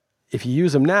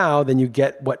use them now, then you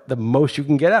get what the most you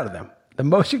can get out of them. The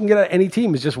most you can get out of any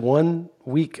team is just 1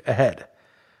 week ahead.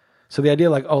 So the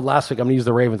idea like, last week I'm going to use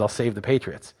the Ravens, I'll save the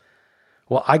Patriots.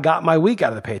 Well, I got my week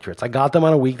out of the Patriots. I got them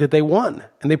on a week that they won,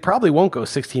 and they probably won't go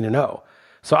 16-0.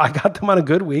 So I got them on a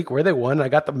good week where they won, and I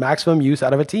got the maximum use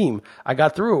out of a team. I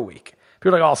got through a week.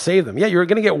 People are like, I'll save them. Yeah, you're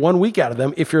going to get 1 week out of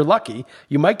them if you're lucky.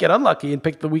 You might get unlucky and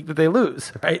pick the week that they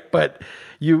lose, right? But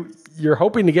you're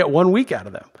hoping to get 1 week out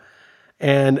of them.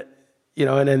 And,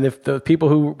 and then if the people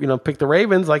who, pick the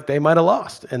Ravens, like they might have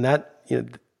lost. And that,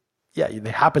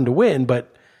 they happen to win,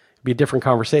 but be a different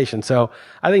conversation. So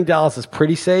I think Dallas is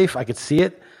pretty safe. I could see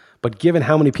it. But given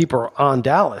how many people are on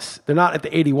Dallas, they're not at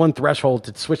the 81 threshold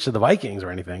to switch to the Vikings or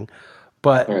anything.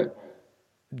 But right.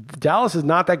 Dallas is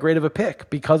not that great of a pick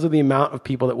because of the amount of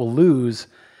people that will lose.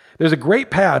 There's a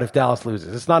great payout if Dallas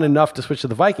loses. It's not enough to switch to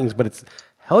the Vikings, but it's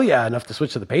hell yeah enough to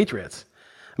switch to the Patriots.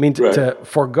 I mean, to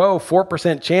forego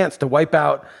 4% chance to wipe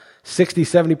out 60,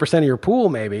 70% of your pool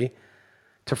maybe,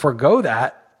 to forego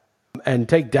that and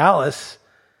take Dallas,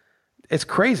 it's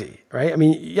crazy, right? I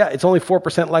mean, yeah, it's only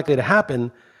 4% likely to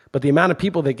happen, but the amount of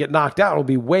people that get knocked out will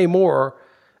be way more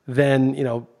than,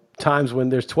 times when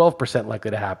there's 12%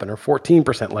 likely to happen or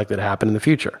 14% likely to happen in the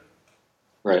future.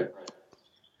 Right.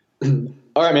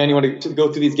 All right, man, you want to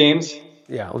go through these games?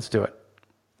 Yeah, let's do it.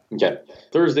 Okay.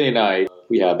 Thursday night,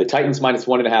 we have the Titans minus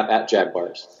 1.5 at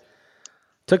Jaguars.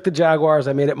 Took the Jaguars.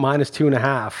 I made it minus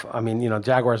 2.5. I mean,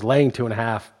 Jaguars laying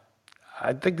 2.5.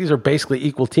 I think these are basically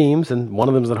equal teams, and one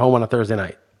of them is at home on a Thursday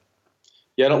night.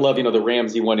 Yeah, I don't love, the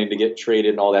Ramsey wanting to get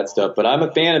traded and all that stuff, but I'm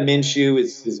a fan of Minshew.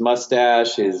 His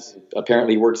mustache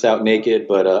apparently works out naked,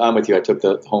 but I'm with you. I took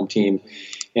the home team.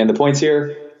 And the points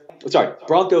here,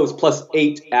 Broncos plus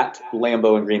 8 at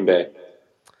Lambeau in Green Bay.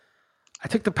 I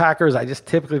took the Packers. I just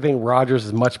typically think Rodgers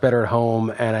is much better at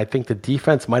home, and I think the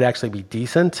defense might actually be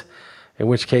decent, in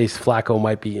which case Flacco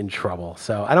might be in trouble.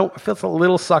 So I feel it's a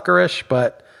little suckerish,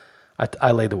 but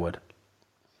I lay the wood.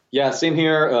 Yeah, same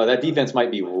here. That defense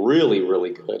might be really,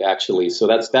 really good, actually. So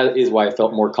that is why I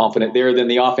felt more confident there than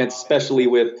the offense, especially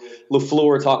with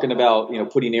LaFleur talking about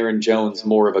putting Aaron Jones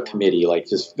more of a committee. Like,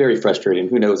 just very frustrating.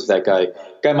 Who knows if that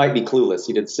guy might be clueless.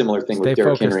 He did a similar thing with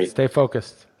Derrick Henry. Stay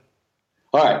focused.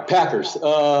 All right, Packers.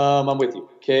 I'm with you.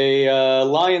 Okay,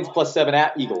 Lions plus 7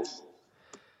 at Eagles.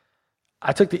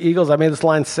 I took the Eagles. I made this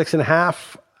line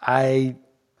 6.5. I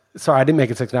didn't make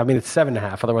it 6.5. I mean, it's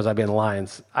 7.5. Otherwise, I'd be in the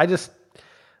Lions. I just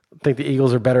think the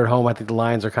Eagles are better at home. I think the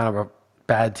Lions are kind of a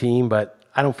bad team, but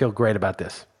I don't feel great about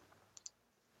this.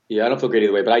 Yeah, I don't feel great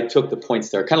either way, but I took the points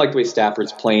there. Kind of like the way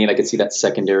Stafford's playing. I could see that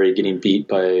secondary getting beat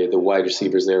by the wide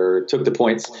receivers there. Took the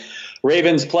points.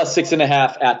 Ravens plus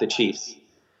 6.5 at the Chiefs.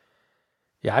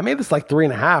 Yeah, I made this like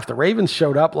 3.5. The Ravens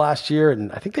showed up last year,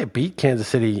 and I think they beat Kansas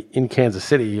City in Kansas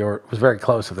City, or it was very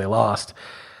close if they lost.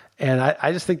 And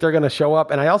I just think they're going to show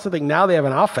up. And I also think now they have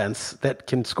an offense that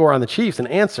can score on the Chiefs and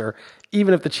answer.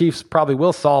 Even if the Chiefs probably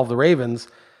will solve the Ravens,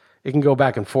 it can go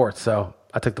back and forth. So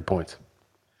I took the points.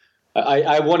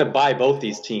 I want to buy both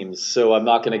these teams, so I'm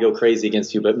not going to go crazy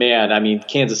against you. But, man, I mean,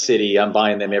 Kansas City, I'm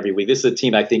buying them every week. This is a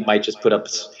team I think might just put up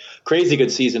crazy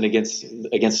good season against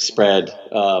the spread.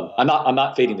 I'm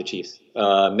not fading the Chiefs.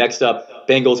 Next up,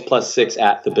 Bengals plus 6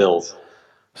 at the Bills.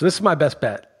 So this is my best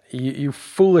bet. You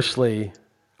foolishly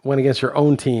went against your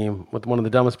own team with one of the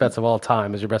dumbest bets of all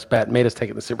time as your best bet. Made us take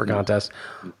it in the Super Contest.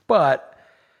 But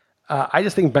I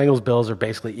just think Bengals-Bills are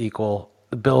basically equal.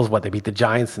 The Bills, they beat the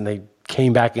Giants and they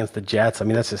came back against the Jets. I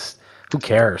mean, that's just, who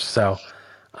cares? So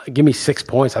give me 6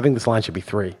 points. I think this line should be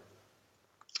 3.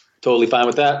 Totally fine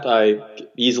with that. I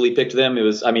easily picked them.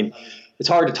 It's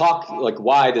hard to talk like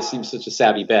why this seems such a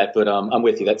savvy bet, but I'm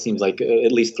with you. That seems like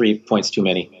at least 3 points too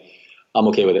many. I'm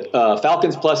okay with it.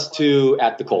 Falcons +2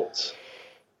 at the Colts.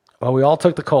 Well, we all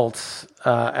took the Colts.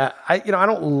 I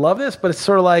don't love this, but it's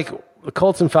sort of like the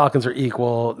Colts and Falcons are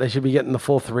equal. They should be getting the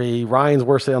full 3. Ryan's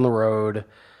worst day on the road,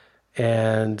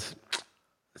 and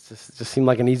it just seemed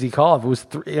like an easy call. If it was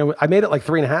 3, I made it like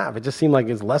 3.5. It just seemed like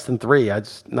it's less than 3.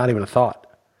 Not even a thought.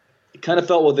 It kind of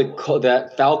felt with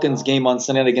that Falcons game on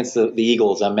Sunday against the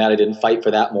Eagles. I'm mad I didn't fight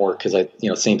for that more because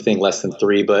same thing, less than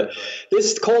 3. But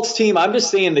this Colts team, I'm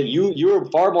just saying that you're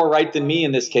far more right than me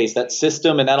in this case. That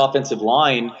system and that offensive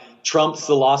line trumps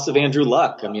the loss of Andrew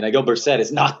Luck. I mean, I know Brissett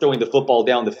is not throwing the football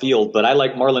down the field, but I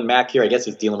like Marlon Mack here. I guess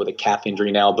he's dealing with a calf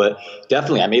injury now, but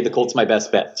definitely I made the Colts my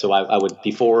best bet. So I would,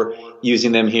 before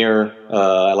using them here,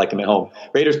 I like them at home.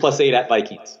 Raiders +8 at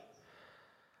Vikings.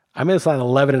 I made this line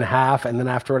 11.5, and then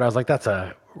afterward I was like, that's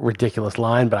a ridiculous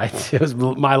line, but it was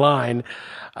my line.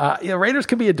 Raiders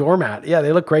could be a doormat. Yeah,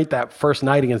 they look great that first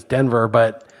night against Denver,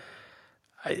 but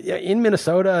in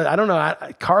Minnesota, I don't know.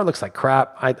 Carr looks like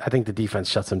crap. I think the defense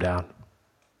shuts them down.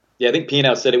 Yeah, I think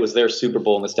Pino said it was their Super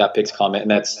Bowl in the Stat Picks comment,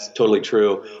 and that's totally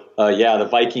true. The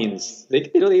Vikings,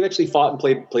 they've actually fought and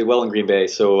played well in Green Bay.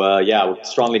 So, I would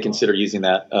strongly consider using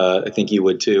that. I think you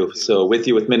would too. So with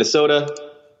you with Minnesota.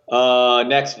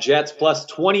 Next, Jets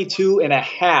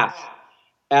 +22.5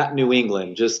 at New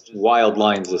England. Just wild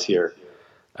lines this year.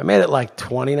 I made it like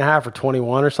 20.5 or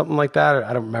 21 or something like that.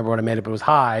 I don't remember what I made it, but it was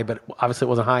high, but obviously it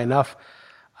wasn't high enough.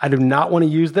 I do not want to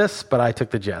use this, but I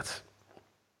took the Jets.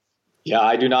 Yeah,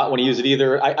 I do not want to use it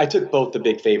either. I took both the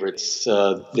big favorites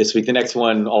this week. The next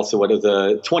one also,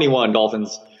 the 21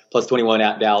 Dolphins +21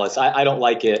 at Dallas. I don't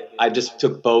like it. I just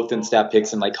took both in Stat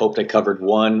Picks and hoped I covered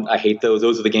one. I hate those.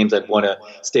 Those are the games I'd want to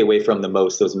stay away from the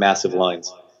most, those massive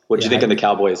lines. What did you think of the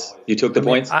Cowboys? You took the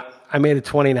points? I made it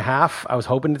 20.5. I was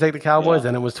hoping to take the Cowboys,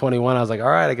 and it was 21. I was like, all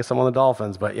right, I guess I'm on the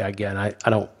Dolphins. But yeah, again,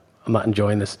 I'm not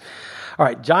enjoying this. All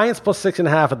right, Giants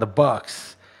 +6.5 at the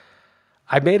Bucks.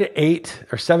 I made it 8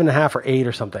 or 7.5 or 8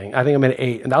 or something. I think I made it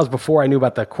 8, and that was before I knew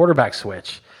about the quarterback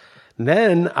switch. And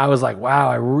then I was like, wow,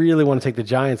 I really want to take the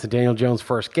Giants in Daniel Jones'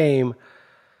 first game.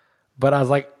 But I was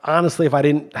like, honestly, if I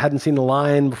hadn't seen the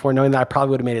line before knowing that, I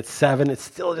probably would have made it 7. It's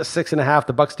still just 6.5.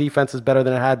 The Bucs defense is better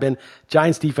than it had been.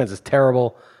 Giants defense is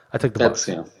terrible. I took the Bucs.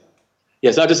 Yeah,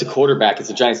 it's not just a quarterback; it's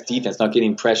the Giants defense not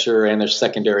getting pressure, and their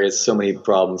secondary has so many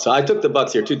problems. So I took the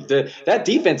Bucs here too. That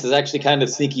defense has actually kind of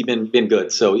sneaky been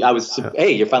good. So I was,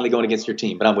 hey, you're finally going against your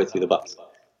team, but I'm with you, the Bucs.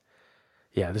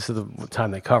 Yeah, this is the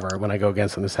time they cover. When I go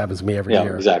against them, this happens to me every year.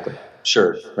 Yeah, exactly.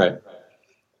 Sure, right.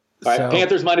 All right,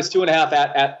 Panthers -2.5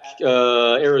 at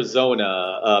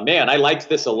Arizona. Man, I liked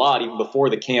this a lot even before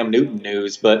the Cam Newton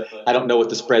news, but I don't know what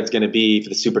the spread's going to be for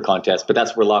the Super Contest. But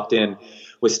that's where we're locked in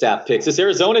with Stat Picks. This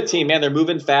Arizona team, man, they're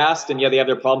moving fast, and yeah, they have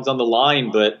their problems on the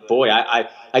line. But boy,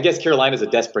 I guess Carolina's a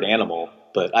desperate animal,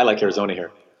 but I like Arizona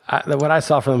here. What I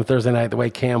saw from them Thursday night, the way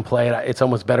Cam played, it's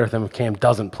almost better than if Cam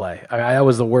doesn't play. I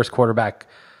was the worst quarterback.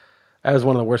 I was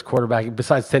one of the worst quarterbacks,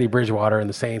 besides Teddy Bridgewater and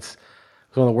the Saints.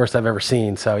 It was one of the worst I've ever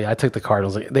seen. So, yeah, I took the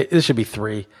Cardinals. This should be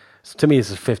 3. So, to me,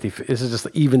 this is 50. This is just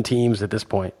even teams at this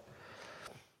point.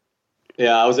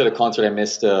 Yeah, I was at a concert. I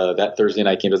missed that Thursday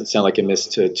night game. Doesn't sound like I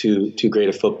missed too great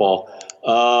of football.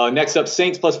 Next up,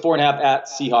 Saints +4.5 at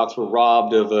Seahawks. Were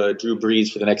robbed of Drew Brees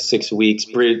for the next 6 weeks.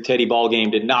 Teddy ball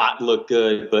game did not look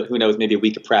good, but who knows? Maybe a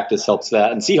week of practice helps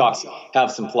that. And Seahawks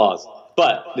have some flaws,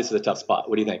 but this is a tough spot.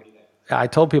 What do you think? I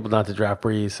told people not to draft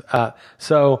Brees.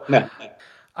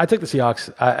 I took the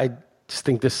Seahawks. I just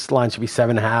think this line should be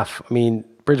 7.5. I mean,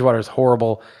 Bridgewater is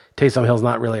horrible. Taysom Hill's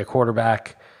not really a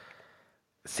quarterback.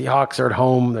 Seahawks are at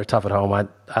home. They're tough at home.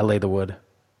 I lay the wood.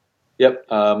 Yep,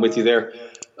 I'm with you there.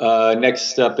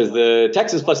 Next up is the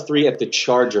Texans +3 at the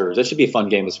Chargers. That should be a fun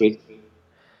game this week.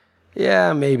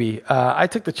 Yeah, maybe. I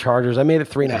took the Chargers. I made it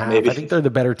 3.5. I think they're the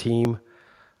better team.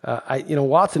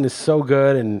 Watson is so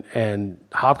good and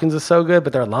Hopkins is so good,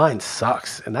 but their line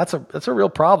sucks, and that's a real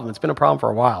problem. It's been a problem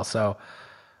for a while, so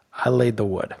I laid the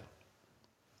wood.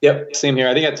 Yep, same here.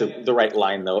 I think that's the right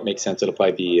line, though. It makes sense. It'll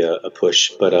probably be a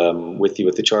push, but with you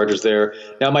with the Chargers there.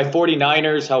 Now, my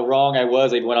 49ers, how wrong I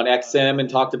was. I went on XM and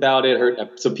talked about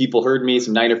it. Some people heard me.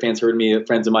 Some Niner fans heard me.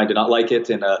 Friends of mine did not like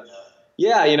it, and I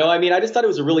just thought it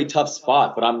was a really tough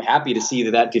spot, but I'm happy to see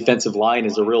that defensive line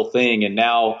is a real thing, and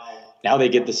now they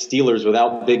get the Steelers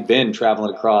without Big Ben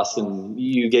traveling across, and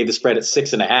you gave the spread at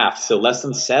 6.5, so less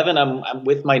than 7. I'm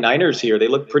with my Niners here. They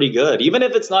look pretty good, even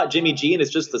if it's not Jimmy G and it's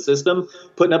just the system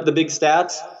putting up the big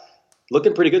stats.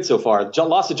 Looking pretty good so far.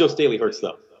 Loss of Joe Staley hurts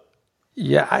though.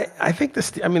 Yeah, I think the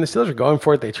Steelers are going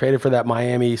for it. They traded for that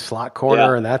Miami slot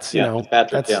corner, and that's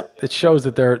it shows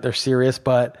that they're serious.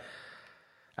 But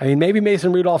I mean, maybe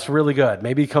Mason Rudolph's really good.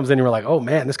 Maybe he comes in and we're like, oh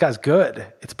man, this guy's good.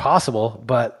 It's possible,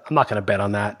 but I'm not going to bet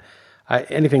on that.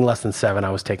 Anything less than 7, I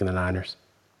was taking the Niners.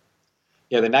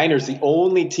 Yeah, the Niners, the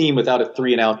only team without a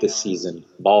 3-and-out this season.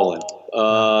 Ballin'.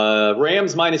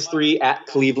 Rams -3 at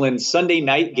Cleveland. Sunday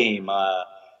night game. I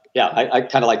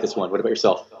kind of like this one. What about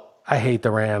yourself? I hate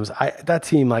the Rams. That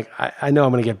team, I know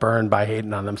I'm going to get burned by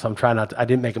hating on them, so I'm trying not to. I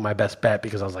didn't make it my best bet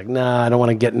because I was like, nah, I don't want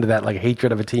to get into that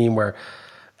hatred of a team where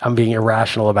I'm being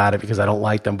irrational about it because I don't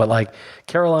like them. But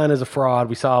Carolina's a fraud.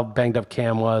 We saw how banged up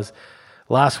Cam was.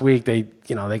 Last week they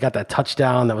got that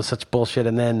touchdown that was such bullshit,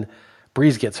 and then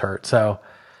Breeze gets hurt. So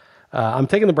I'm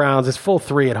taking the Browns. It's full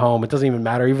 3 at home. It doesn't even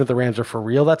matter. Even if the Rams are for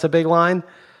real, that's a big line.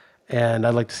 And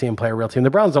I'd like to see him play a real team. The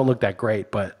Browns don't look that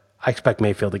great, but I expect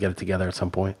Mayfield to get it together at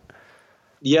some point.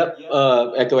 Yep.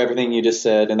 Echo everything you just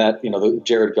said. And that, the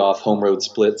Jared Goff home road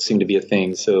split seemed to be a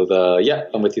thing. So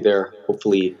I'm with you there.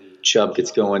 Hopefully Chubb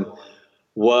gets going.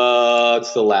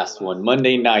 What's the last one?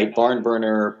 Monday night, barn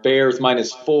burner, Bears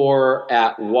 -4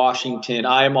 at Washington.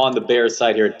 I am on the Bears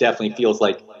side here. It definitely feels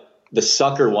like the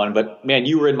sucker one, but man,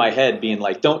 you were in my head being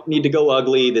like, don't need to go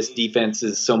ugly. This defense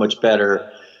is so much better,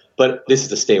 but this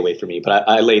is a stay away for me. But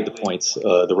I laid the points,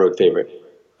 the road favorite.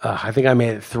 I think I made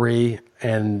it 3,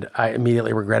 and I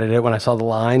immediately regretted it when I saw the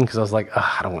line because I was like,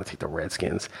 I don't want to take the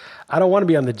Redskins. I don't want to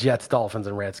be on the Jets, Dolphins,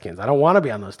 and Redskins. I don't want to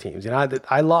be on those teams.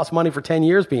 I lost money for 10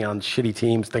 years being on shitty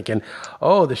teams thinking,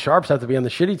 oh, the Sharps have to be on the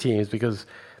shitty teams because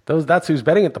that's who's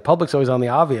betting it. The public's always on the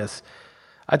obvious.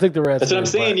 I took the Redskins. That's what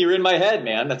I'm saying. You're in my head,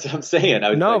 man. That's what I'm saying.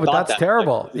 But that's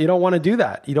terrible. You don't want to do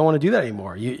that. You don't want to do that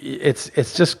anymore.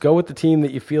 It's just go with the team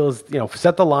that you feel is,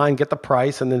 set the line, get the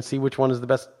price, and then see which one is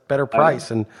the better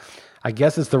price. And I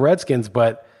guess it's the Redskins,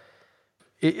 but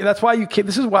that's why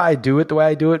this is why I do it the way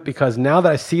I do it, because now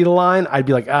that I see the line, I'd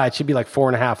be like, it should be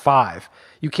 4.5, 5.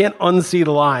 You can't unsee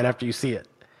the line after you see it.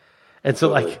 And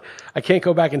so I can't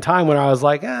go back in time when I was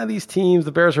like, these teams,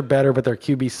 the Bears are better, but their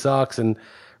QB sucks, and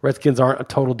Redskins aren't a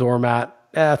total doormat.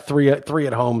 3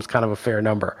 at home is kind of a fair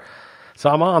number.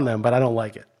 So I'm on them, but I don't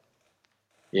like it.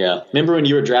 Yeah. Remember when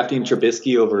you were drafting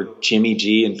Trubisky over Jimmy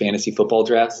G in fantasy football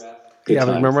drafts? Good times.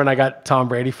 Remember when I got Tom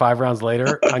Brady 5 rounds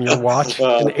later on your watch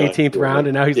in the 18th round,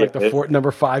 and now he's the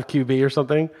number 5 QB or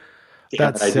something? Yeah,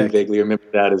 That's I sick. do vaguely remember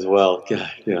that as well. God,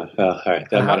 yeah. All right.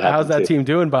 How's that team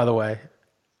doing, by the way?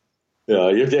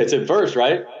 Yeah, it's at first,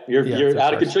 right? You're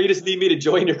out of control. You just need me to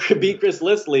join your Beat Chris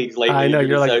List leagues lately. I know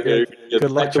you're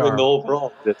good luck charm. The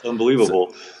overall. It's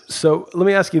unbelievable. So let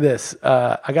me ask you this: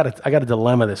 I got a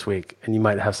dilemma this week, and you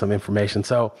might have some information.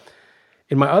 So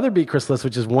in my other Beat Chris List,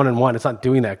 which is 1-1, it's not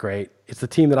doing that great. It's the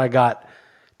team that I got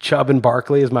Chubb and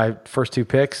Barkley as my first 2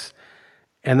 picks,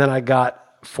 and then I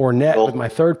got Fournette with my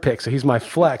 3rd pick, so he's my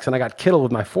flex, and I got Kittle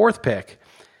with my 4th pick.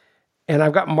 And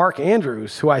I've got Mark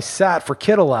Andrews, who I sat for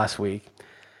Kittle last week.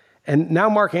 And now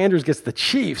Mark Andrews gets the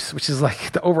Chiefs, which is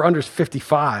the over-under is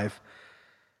 55.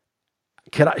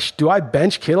 Do I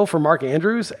bench Kittle for Mark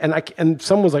Andrews? And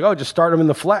someone was like, oh, just start him in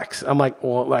the flex. I'm like,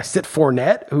 well, I sit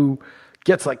Fournette, who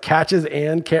gets catches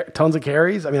and tons of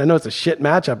carries. I mean, I know it's a shit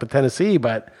matchup with Tennessee,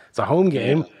 but it's a home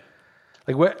game.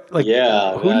 Who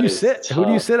do you sit? Tough. Who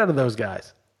do you sit out of those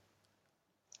guys?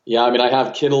 Yeah, I mean, I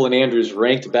have Kittle and Andrews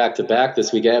ranked back-to-back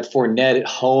this week. I have Fournette at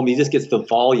home. He just gets the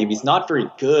volume. He's not very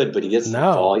good, but he gets the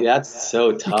volume. That's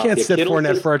so tough. You can't sit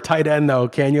Fournette for a tight end, though,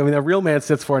 can you? I mean, a real man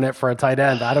sits Fournette for a tight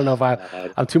end. I don't know if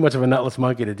I'm too much of a nutless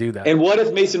monkey to do that. And what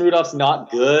if Mason Rudolph's not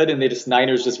good and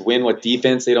Niners just win with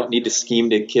defense? They don't need to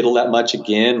scheme to Kittle that much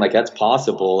again. That's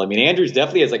possible. I mean, Andrews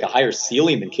definitely has a higher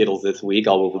ceiling than Kittle's this week.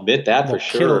 I'll admit that for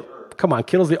sure. Come on,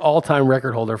 Kittle's the all-time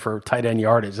record holder for tight end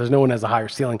yardage. There's no one has a higher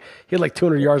ceiling. He had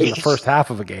 200 yards in the first half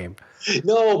of a game.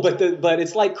 No, but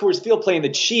it's like Coors Field playing the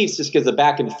Chiefs just because of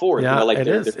back and forth. Yeah, it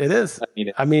is. I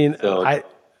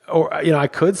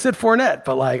could sit Fournette,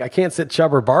 but I can't sit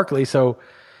Chubb or Barkley. So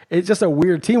it's just a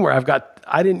weird team where I got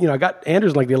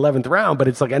Andrews in the 11th round, but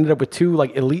it's ended up with 2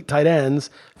 elite tight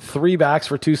ends, 3 backs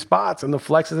for 2 spots, and the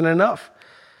flex isn't enough.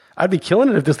 I'd be killing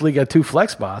it if this league had 2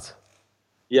 flex spots.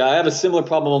 Yeah, I have a similar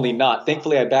problem, only not.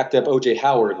 Thankfully, I backed up O.J.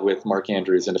 Howard with Mark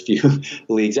Andrews in a few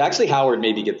leagues. Actually, Howard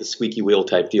maybe get the squeaky wheel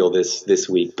type deal this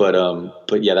week. But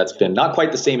yeah, that's been not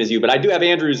quite the same as you. But I do have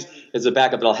Andrews as a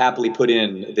backup that I'll happily put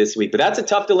in this week. But that's a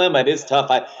tough dilemma. It is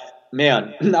tough. I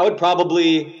would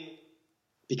probably,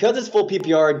 because it's full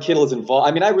PPR and Kittle is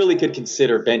involved, I really could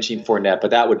consider benching Fournette,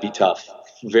 but that would be tough.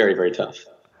 Very, very tough.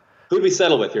 Who would we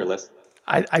settle with here, Liz?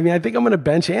 I mean, I think I'm going to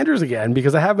bench Andrews again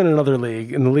because I have been in another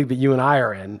league, in the league that you and I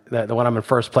are in, the one I'm in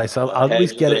first place. So I'll at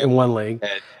least get it in one league.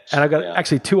 And I've got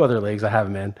actually 2 other leagues I have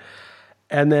him in.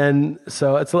 And then,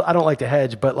 so I don't like to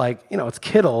hedge, but like, it's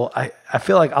Kittle. I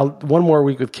feel like one more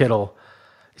week with Kittle.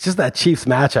 It's just that Chiefs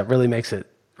matchup really makes it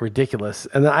ridiculous.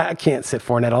 And then I can't sit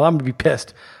Fournette. I'm going to be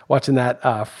pissed watching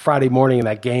that Friday morning in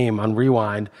that game on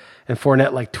Rewind, and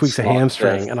Fournette like tweaks a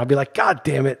hamstring. And I'll be like, God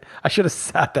damn it. I should have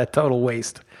sat that total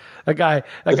waste. That guy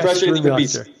screwed me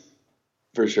last year.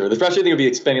 For sure. The frustrating thing would be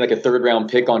expending like a 3rd-round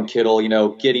pick on Kittle,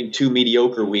 getting 2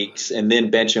 mediocre weeks and then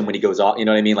bench him when he goes off. You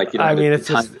know what I mean? Like, it's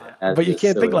just, but you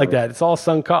can't think like that. It's all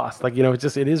sunk cost. Like,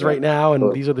 it is right now.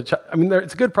 And these are it's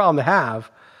a good problem to have,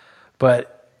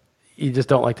 but you just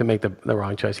don't like to make the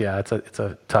wrong choice. Yeah. It's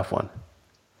a tough one.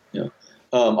 Yeah.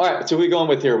 All right. So we're going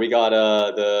with here. We got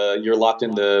you're locked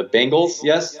in the Bengals.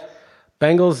 Yes.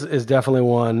 Bengals is definitely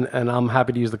one. And I'm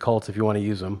happy to use the Colts if you want to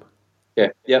use them.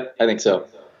 Okay. Yep. I think so.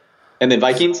 And then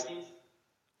Vikings?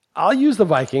 I'll use the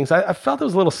Vikings. I felt it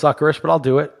was a little suckerish, but I'll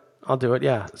do it.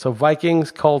 Yeah. So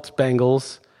Vikings, Colts,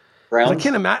 Bengals. Browns?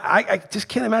 I just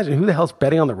can't imagine who the hell's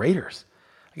betting on the Raiders.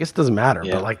 I guess it doesn't matter,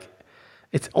 but like,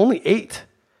 it's only 8.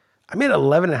 I made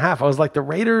 11.5. I was like, the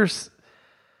Raiders.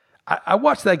 I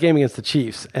watched that game against the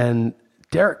Chiefs, and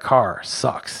Derek Carr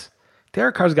sucks.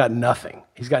 Derek Carr's got nothing.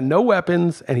 He's got no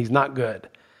weapons, and he's not good.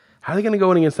 How are they going to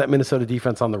go in against that Minnesota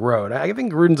defense on the road? I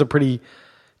think Gruden's a pretty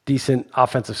decent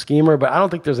offensive schemer, but I don't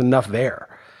think there's enough there.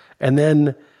 And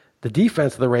then the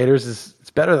defense of the Raiders it's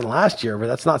better than last year, but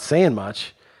that's not saying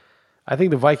much. I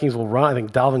think the Vikings will run. I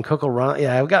think Dalvin Cook will run.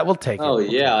 Yeah, we'll take it. Oh,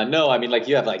 yeah. No, I mean, like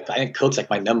you have I think Cook's like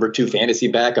my number 2 fantasy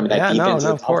back. I mean, that defense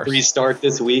will restart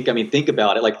this week. I mean, think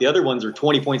about it. Like the other ones are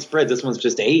 20-point spreads. This one's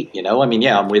just 8, I mean,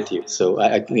 yeah, I'm with you. So,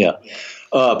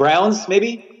 Browns,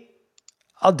 maybe?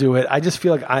 I'll do it. I just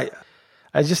feel like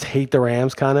I just hate the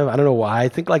Rams kind of. I don't know why. I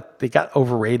think like they got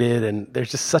overrated and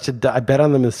there's just such a dud. I bet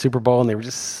on them in the Super Bowl and they were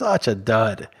just such a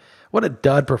dud. What a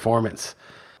dud performance.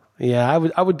 Yeah, I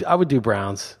would do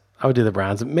Browns. I would do the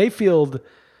Browns. Mayfield,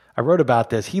 I wrote about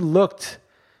this. He looks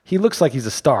like he's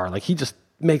a star. Like he just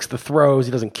makes the throws.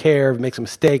 He doesn't care. Makes a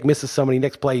mistake, misses somebody.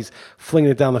 Next play, he's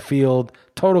flinging it down the field.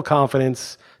 Total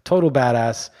confidence, total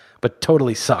badass, but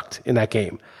totally sucked in that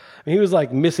game. I mean, he was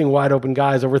like missing wide open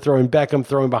guys, overthrowing Beckham,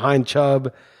 throwing behind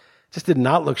Chubb. Just did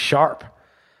not look sharp.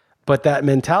 But that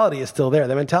mentality is still there.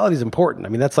 That mentality is important. I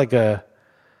mean, that's like a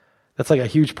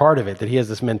huge part of it, that he has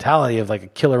this mentality of like a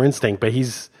killer instinct, but he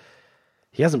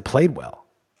hasn't played well.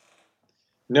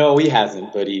 No, he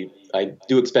hasn't, but I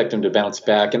do expect him to bounce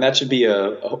back, and that should be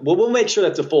we'll make sure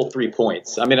that's a full 3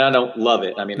 points. I mean, I don't love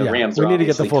it. I mean, the Rams are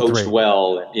obviously coached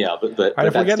well. But all right,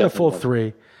 if we're getting the full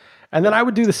 3. And then I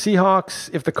would do the Seahawks.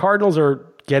 If the Cardinals are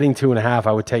getting 2.5,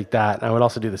 I would take that. And I would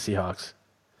also do the Seahawks.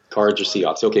 Cards or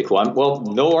Seahawks. Okay, cool.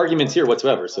 No arguments here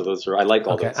whatsoever. So I like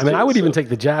all those. I mean, I would even take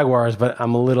the Jaguars, but I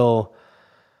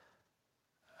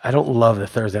don't love the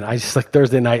Thursday night. I just like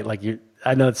Thursday night, like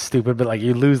I know it's stupid, but like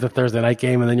you lose the Thursday night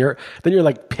game and then you're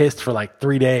like pissed for like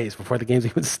 3 days before the games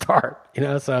even start,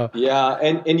 so. Yeah.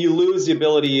 And you lose the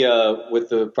ability with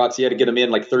the proxy to get them in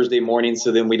like Thursday morning.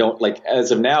 So then we don't as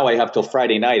of now, I have till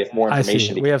Friday night if more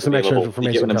information. We have some extra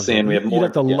information. You get what I'm saying? We have more. You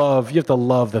have to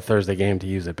love the Thursday game to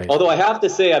use it, basically. Although I have to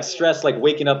say I've stressed like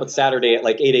waking up on Saturday at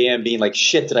like 8 a.m. being like,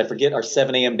 shit, did I forget our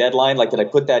 7 a.m. deadline? Like, did I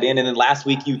put that in? And then last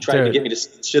week you tried to get me to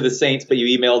switch to the Saints, but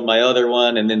you emailed my other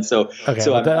one. And then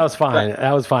that was fine.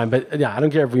 That was fine. But yeah, I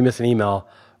don't care if we miss an email,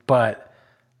 but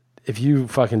if you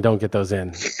fucking don't get those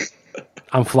in,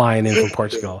 I'm flying in from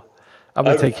Portugal. I'm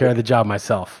going to take care of the job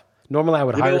myself. Normally I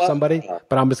would hire somebody,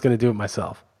 but I'm just going to do it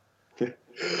myself.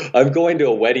 I'm going to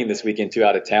a wedding this weekend too,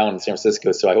 out of town in San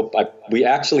Francisco. So I hope we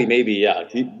actually maybe,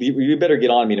 you better get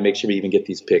on me to make sure we even get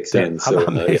these picks in. So,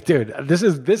 dude, this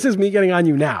is me getting on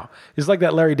you now. It's like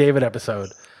that Larry David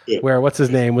episode where what's his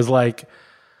name was like,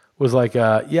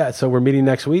 so we're meeting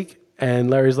next week.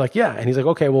 And Larry's like, yeah. And he's like,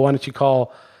 okay, well, why don't you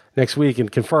call next week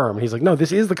and confirm? And he's like, no,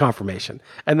 this is the confirmation.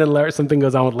 And then something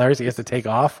goes on with Larry, so he has to take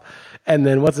off. And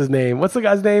then what's his name? What's the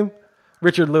guy's name?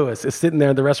 Richard Lewis is sitting there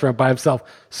in the restaurant by himself,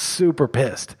 super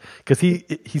pissed. Because he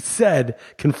said,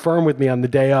 confirm with me on the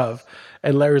day of.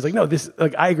 And Larry's like, no,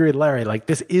 I agree with Larry. Like,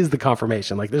 this is the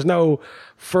confirmation. Like, there's no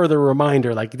further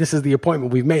reminder. Like, this is the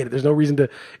appointment. We've made it. There's no reason to,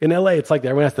 in LA, it's like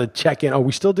everyone has to check in. Are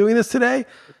we still doing this today?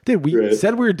 Dude, we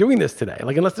said we were doing this today.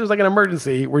 Like, unless there's like an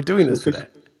emergency, we're doing this today.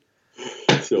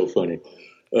 So funny.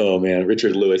 Oh man,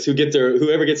 Richard Lewis,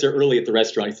 whoever gets there early at the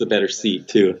restaurant gets the better seat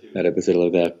too. That episode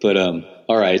like that. But,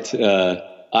 all right.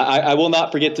 I will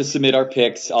not forget to submit our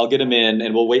picks. I'll get them in,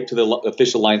 and we'll wait till the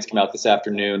official lines come out this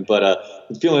afternoon. But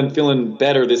I'm feeling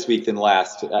better this week than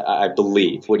last, I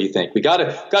believe. What do you think? We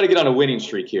gotta get on a winning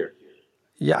streak here.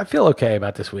 Yeah, I feel okay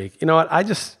about this week. You know what?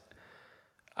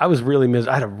 I was really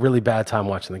I had a really bad time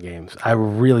watching the games. I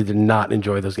really did not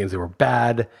enjoy those games. They were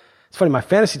bad. It's funny, my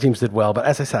fantasy teams did well, but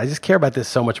as I said, I just care about this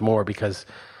so much more because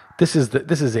this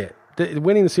is it.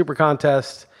 Winning the Super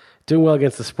Contest, doing well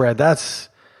against the spread, that's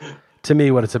to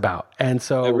me what it's about. And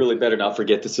so I really better not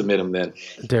forget to submit them then.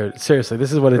 Dude, seriously,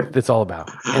 this is what it's all about.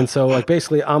 And so like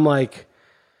basically I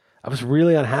was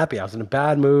really unhappy. I was in a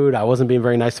bad mood. I wasn't being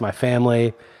very nice to my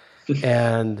family.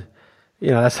 And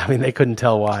they couldn't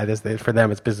tell why. For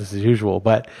them, it's business as usual.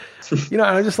 But,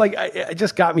 I just it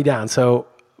just got me down. So,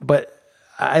 but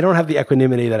I don't have the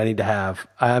equanimity that I need to have.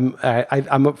 I'm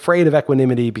afraid of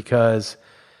equanimity because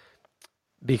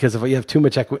if you have too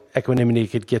much equanimity, you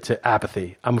could get to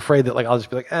apathy. I'm afraid that I'll just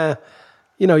be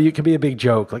you could be a big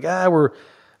joke. We're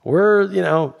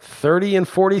 30 and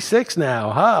 46 now.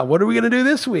 Huh? What are we going to do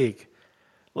this week?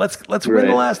 Let's win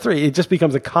the last 3. It just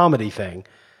becomes a comedy thing.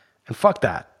 And fuck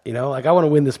that. I want to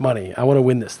win this money. I want to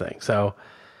win this thing. So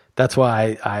that's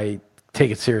why I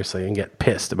take it seriously and get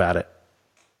pissed about it.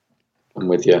 I'm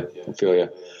with you. I feel you.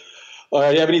 All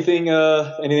right. You have anything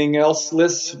else,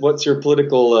 Liz? What's your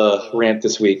political rant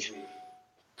this week?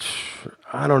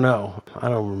 I don't know. I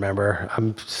don't remember.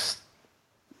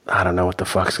 I don't know what the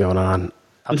fuck's going on.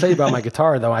 I'll tell you about my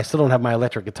guitar, though. I still don't have my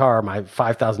electric guitar, my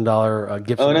 $5,000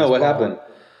 Gibson. Oh, no. What happened?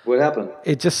 What happened?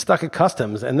 It just stuck at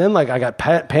customs. And then I got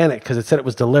panicked because it said it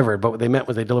was delivered. But what they meant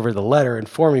was they delivered the letter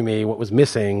informing me what was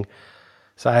missing.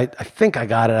 So I think I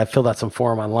got it. I filled out some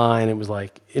form online. It was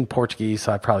in Portuguese,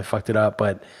 so I probably fucked it up.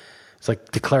 But it's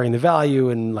declaring the value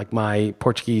and my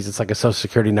Portuguese, it's a social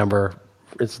security number.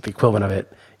 It's the equivalent of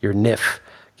it. Your NIF.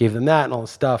 Gave them that and all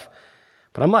this stuff.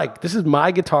 But I'm this is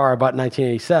my guitar I bought in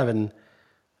 1987.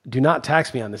 Do not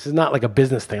tax me on this. This is not a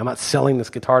business thing. I'm not selling this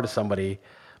guitar to somebody.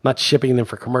 I'm not shipping them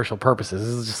for commercial purposes.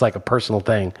 This is just a personal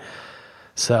thing.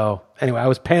 So anyway, I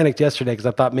was panicked yesterday because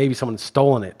I thought maybe someone had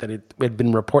stolen it, that it had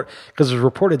been reported, because it was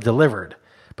reported delivered,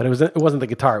 but it wasn't the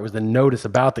guitar. It was the notice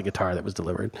about the guitar that was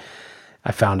delivered.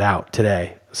 I found out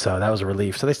today. So that was a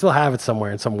relief. So they still have it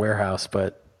somewhere in some warehouse,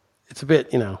 but it's a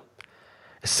bit,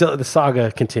 still, the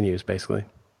saga continues basically.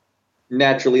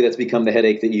 Naturally, that's become the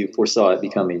headache that you foresaw it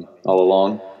becoming all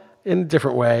along. In a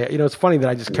different way. It's funny that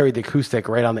I just carried the acoustic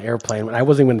right on the airplane when I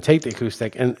wasn't going to take the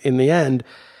acoustic. And in the end,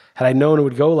 had I known it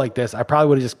would go like this, I probably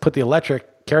would have just put the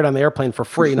electric, carried on the airplane for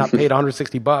free, not paid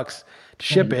 $160 to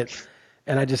ship it.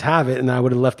 And I just have it. And I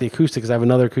would have left the acoustic because I have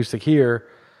another acoustic here.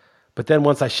 But then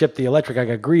once I shipped the electric, I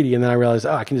got greedy. And then I realized,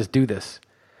 I can just do this.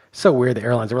 So weird. The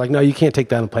airlines were no, you can't take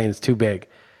that on the plane. It's too big.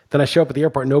 Then I show up at the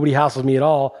airport. Nobody hassles me at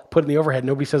all. Put it in the overhead.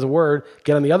 Nobody says a word.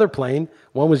 Get on the other plane.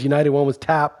 One was United. One was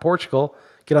TAP, Portugal.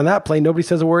 Get on that plane. Nobody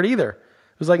says a word either.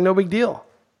 It was no big deal.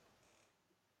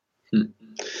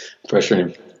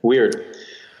 Frustrating. Weird.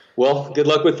 Well, good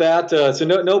luck with that. So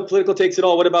no political takes at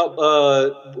all. What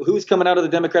about who's coming out of the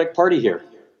Democratic Party here?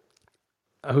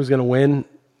 Who's going to win?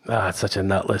 It's such a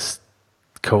nutless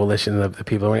coalition of the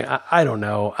people. I don't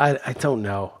know. I don't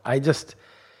know. I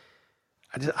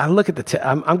look at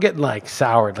I'm getting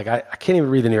soured. I can't even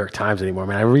read the New York Times anymore,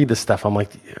 man. I read this stuff. I'm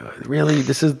really?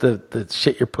 This is the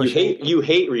shit you're pushing. You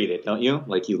hate read it, don't you?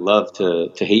 You love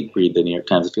to hate read the New York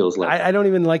Times. It feels like. I don't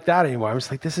even like that anymore. I'm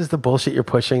just this is the bullshit you're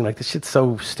pushing. This shit's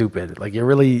so stupid.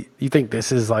 You think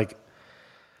this is I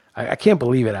can't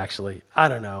believe it, actually. I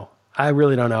don't know. I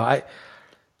really don't know.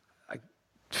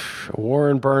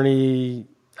 Warren, Bernie,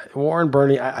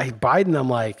 Biden,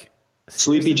 I'm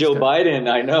Sleepy Joe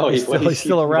Biden, I know. He's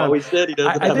still around. He always said he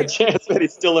doesn't have a chance, but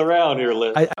he's still around here,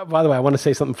 Liz. By the way, I want to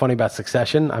say something funny about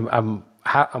Succession. I'm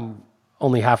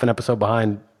only half an episode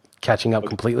behind catching up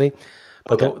completely.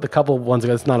 But the couple of ones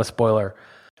ago, it's not a spoiler,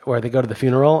 where they go to the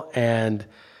funeral and,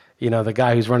 the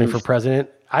guy who's running for president,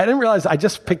 I didn't realize, I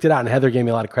just picked it out and Heather gave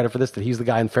me a lot of credit for this, that he's the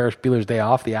guy in Ferris Bueller's Day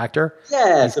Off, the actor.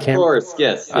 Yes, of course.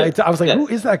 Yes. I was who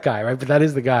is that guy, right? But that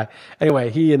is the guy. Anyway,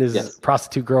 he and his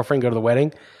prostitute girlfriend go to the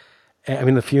wedding.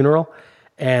 The funeral,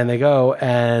 and they go,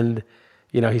 and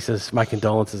he says, "My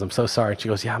condolences. I'm so sorry." And she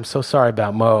goes, "Yeah, I'm so sorry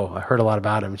about Mo. I heard a lot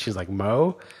about him." And she's like,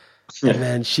 "Mo?" And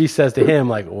then she says to him,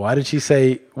 why did she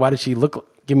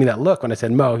give me that look when I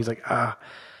said Mo? He's like,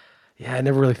 yeah, I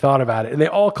never really thought about it. And they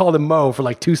all called him Mo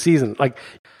for 2 seasons.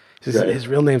 His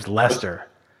real name's Lester.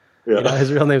 Yeah.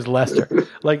 His real name's Lester.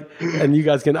 And you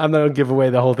guys I'm not gonna give away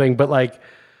the whole thing, but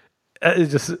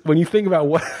it's just when you think about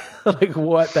what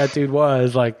what that dude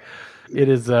was, it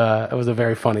was a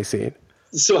very funny scene.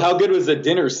 So how good was the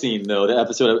dinner scene, though? The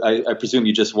episode I presume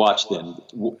you just watched then.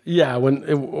 Yeah, I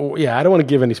don't want to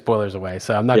give any spoilers away,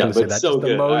 so I'm not going to say that. So just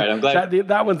good. All right, I'm glad.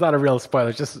 That one's not a real spoiler.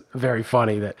 It's just very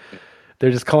funny that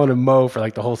they're just calling him Mo for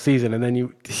like the whole season, and then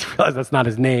you realize that's not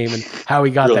his name and how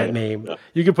he got that name. Yeah.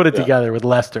 You can put it together with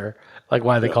Lester, like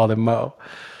why they called him Mo.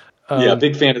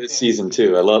 Big fan of this season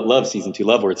too. I love season 2.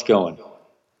 Love where it's going.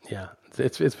 Yeah,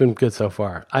 it's been good so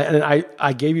far.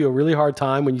 I gave you a really hard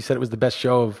time when you said it was the best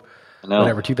show of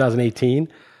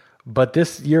 2018. But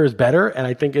this year is better, and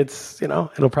I think it's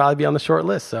it'll probably be on the short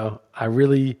list. So I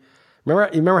really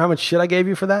remember how much shit I gave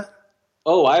you for that.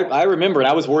 Oh, I remember, and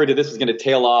I was worried that this was going to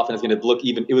tail off and it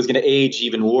was going to age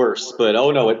even worse. But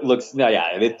oh no,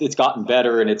 it's gotten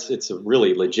better, and it's a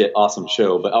really legit awesome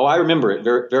show. But I remember it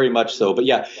very, very much so. But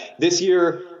yeah, this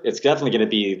year it's definitely going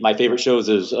to be my favorite shows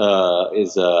is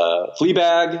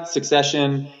Fleabag,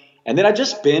 Succession. And then I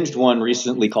just binged one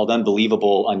recently called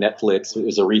Unbelievable on Netflix. It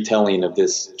was a retelling of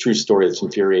this true story that's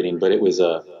infuriating, but it was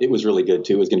really good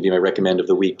too. It was going to be my recommend of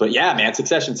the week. But yeah, man,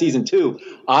 Succession season 2.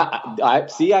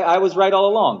 I was right all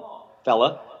along,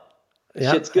 fella.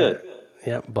 Yep. Shit's good.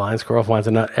 Yeah, blind squirrel finds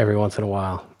a nut every once in a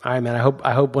while. All right, man.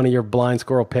 I hope one of your blind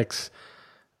squirrel picks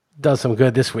does some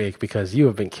good this week because you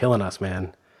have been killing us,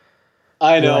 man.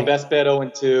 I know, best bet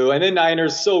 0-2. And then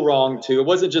Niners, so wrong, too. It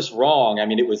wasn't just wrong. I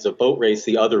mean, it was a boat race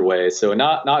the other way. So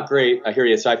not great. I hear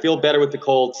you. So I feel better with the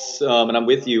Colts, and I'm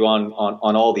with you on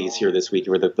all these here this week,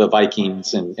 or the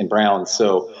Vikings and Browns.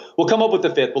 So we'll come up with the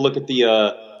fifth. We'll look at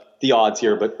the odds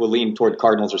here, but we'll lean toward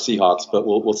Cardinals or Seahawks, but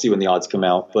we'll see when the odds come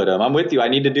out. But I'm with you. We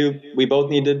need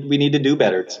to do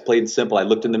better. It's plain and simple. I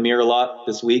looked in the mirror a lot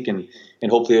this week, and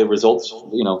hopefully the results,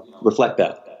 reflect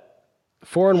that.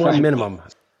 4-1 minimum.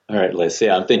 All right, Liz.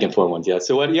 Yeah, I'm thinking 4-1. Yeah.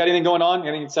 So, what? You got anything going on?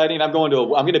 Anything exciting? I'm going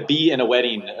to be in a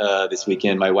wedding this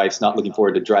weekend. My wife's not looking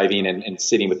forward to driving and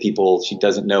sitting with people she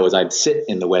doesn't know as I'd sit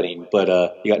in the wedding. But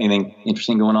you got anything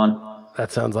interesting going on?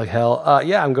 That sounds like hell.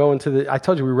 Yeah, I'm going to I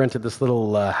told you we rented this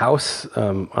little house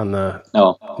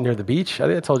near the beach.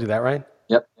 I told you that, right?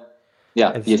 Yep.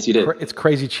 Yeah. Yes, you did. It's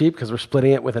crazy cheap because we're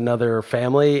splitting it with another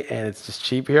family, and it's just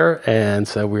cheap here, and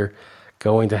so we're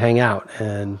going to hang out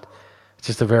and. It's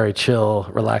just a very chill,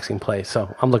 relaxing place.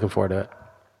 So I'm looking forward to it.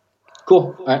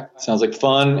 Cool. All right. Sounds like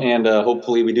fun. And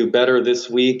hopefully we do better this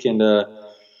week. And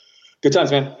good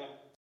times, man.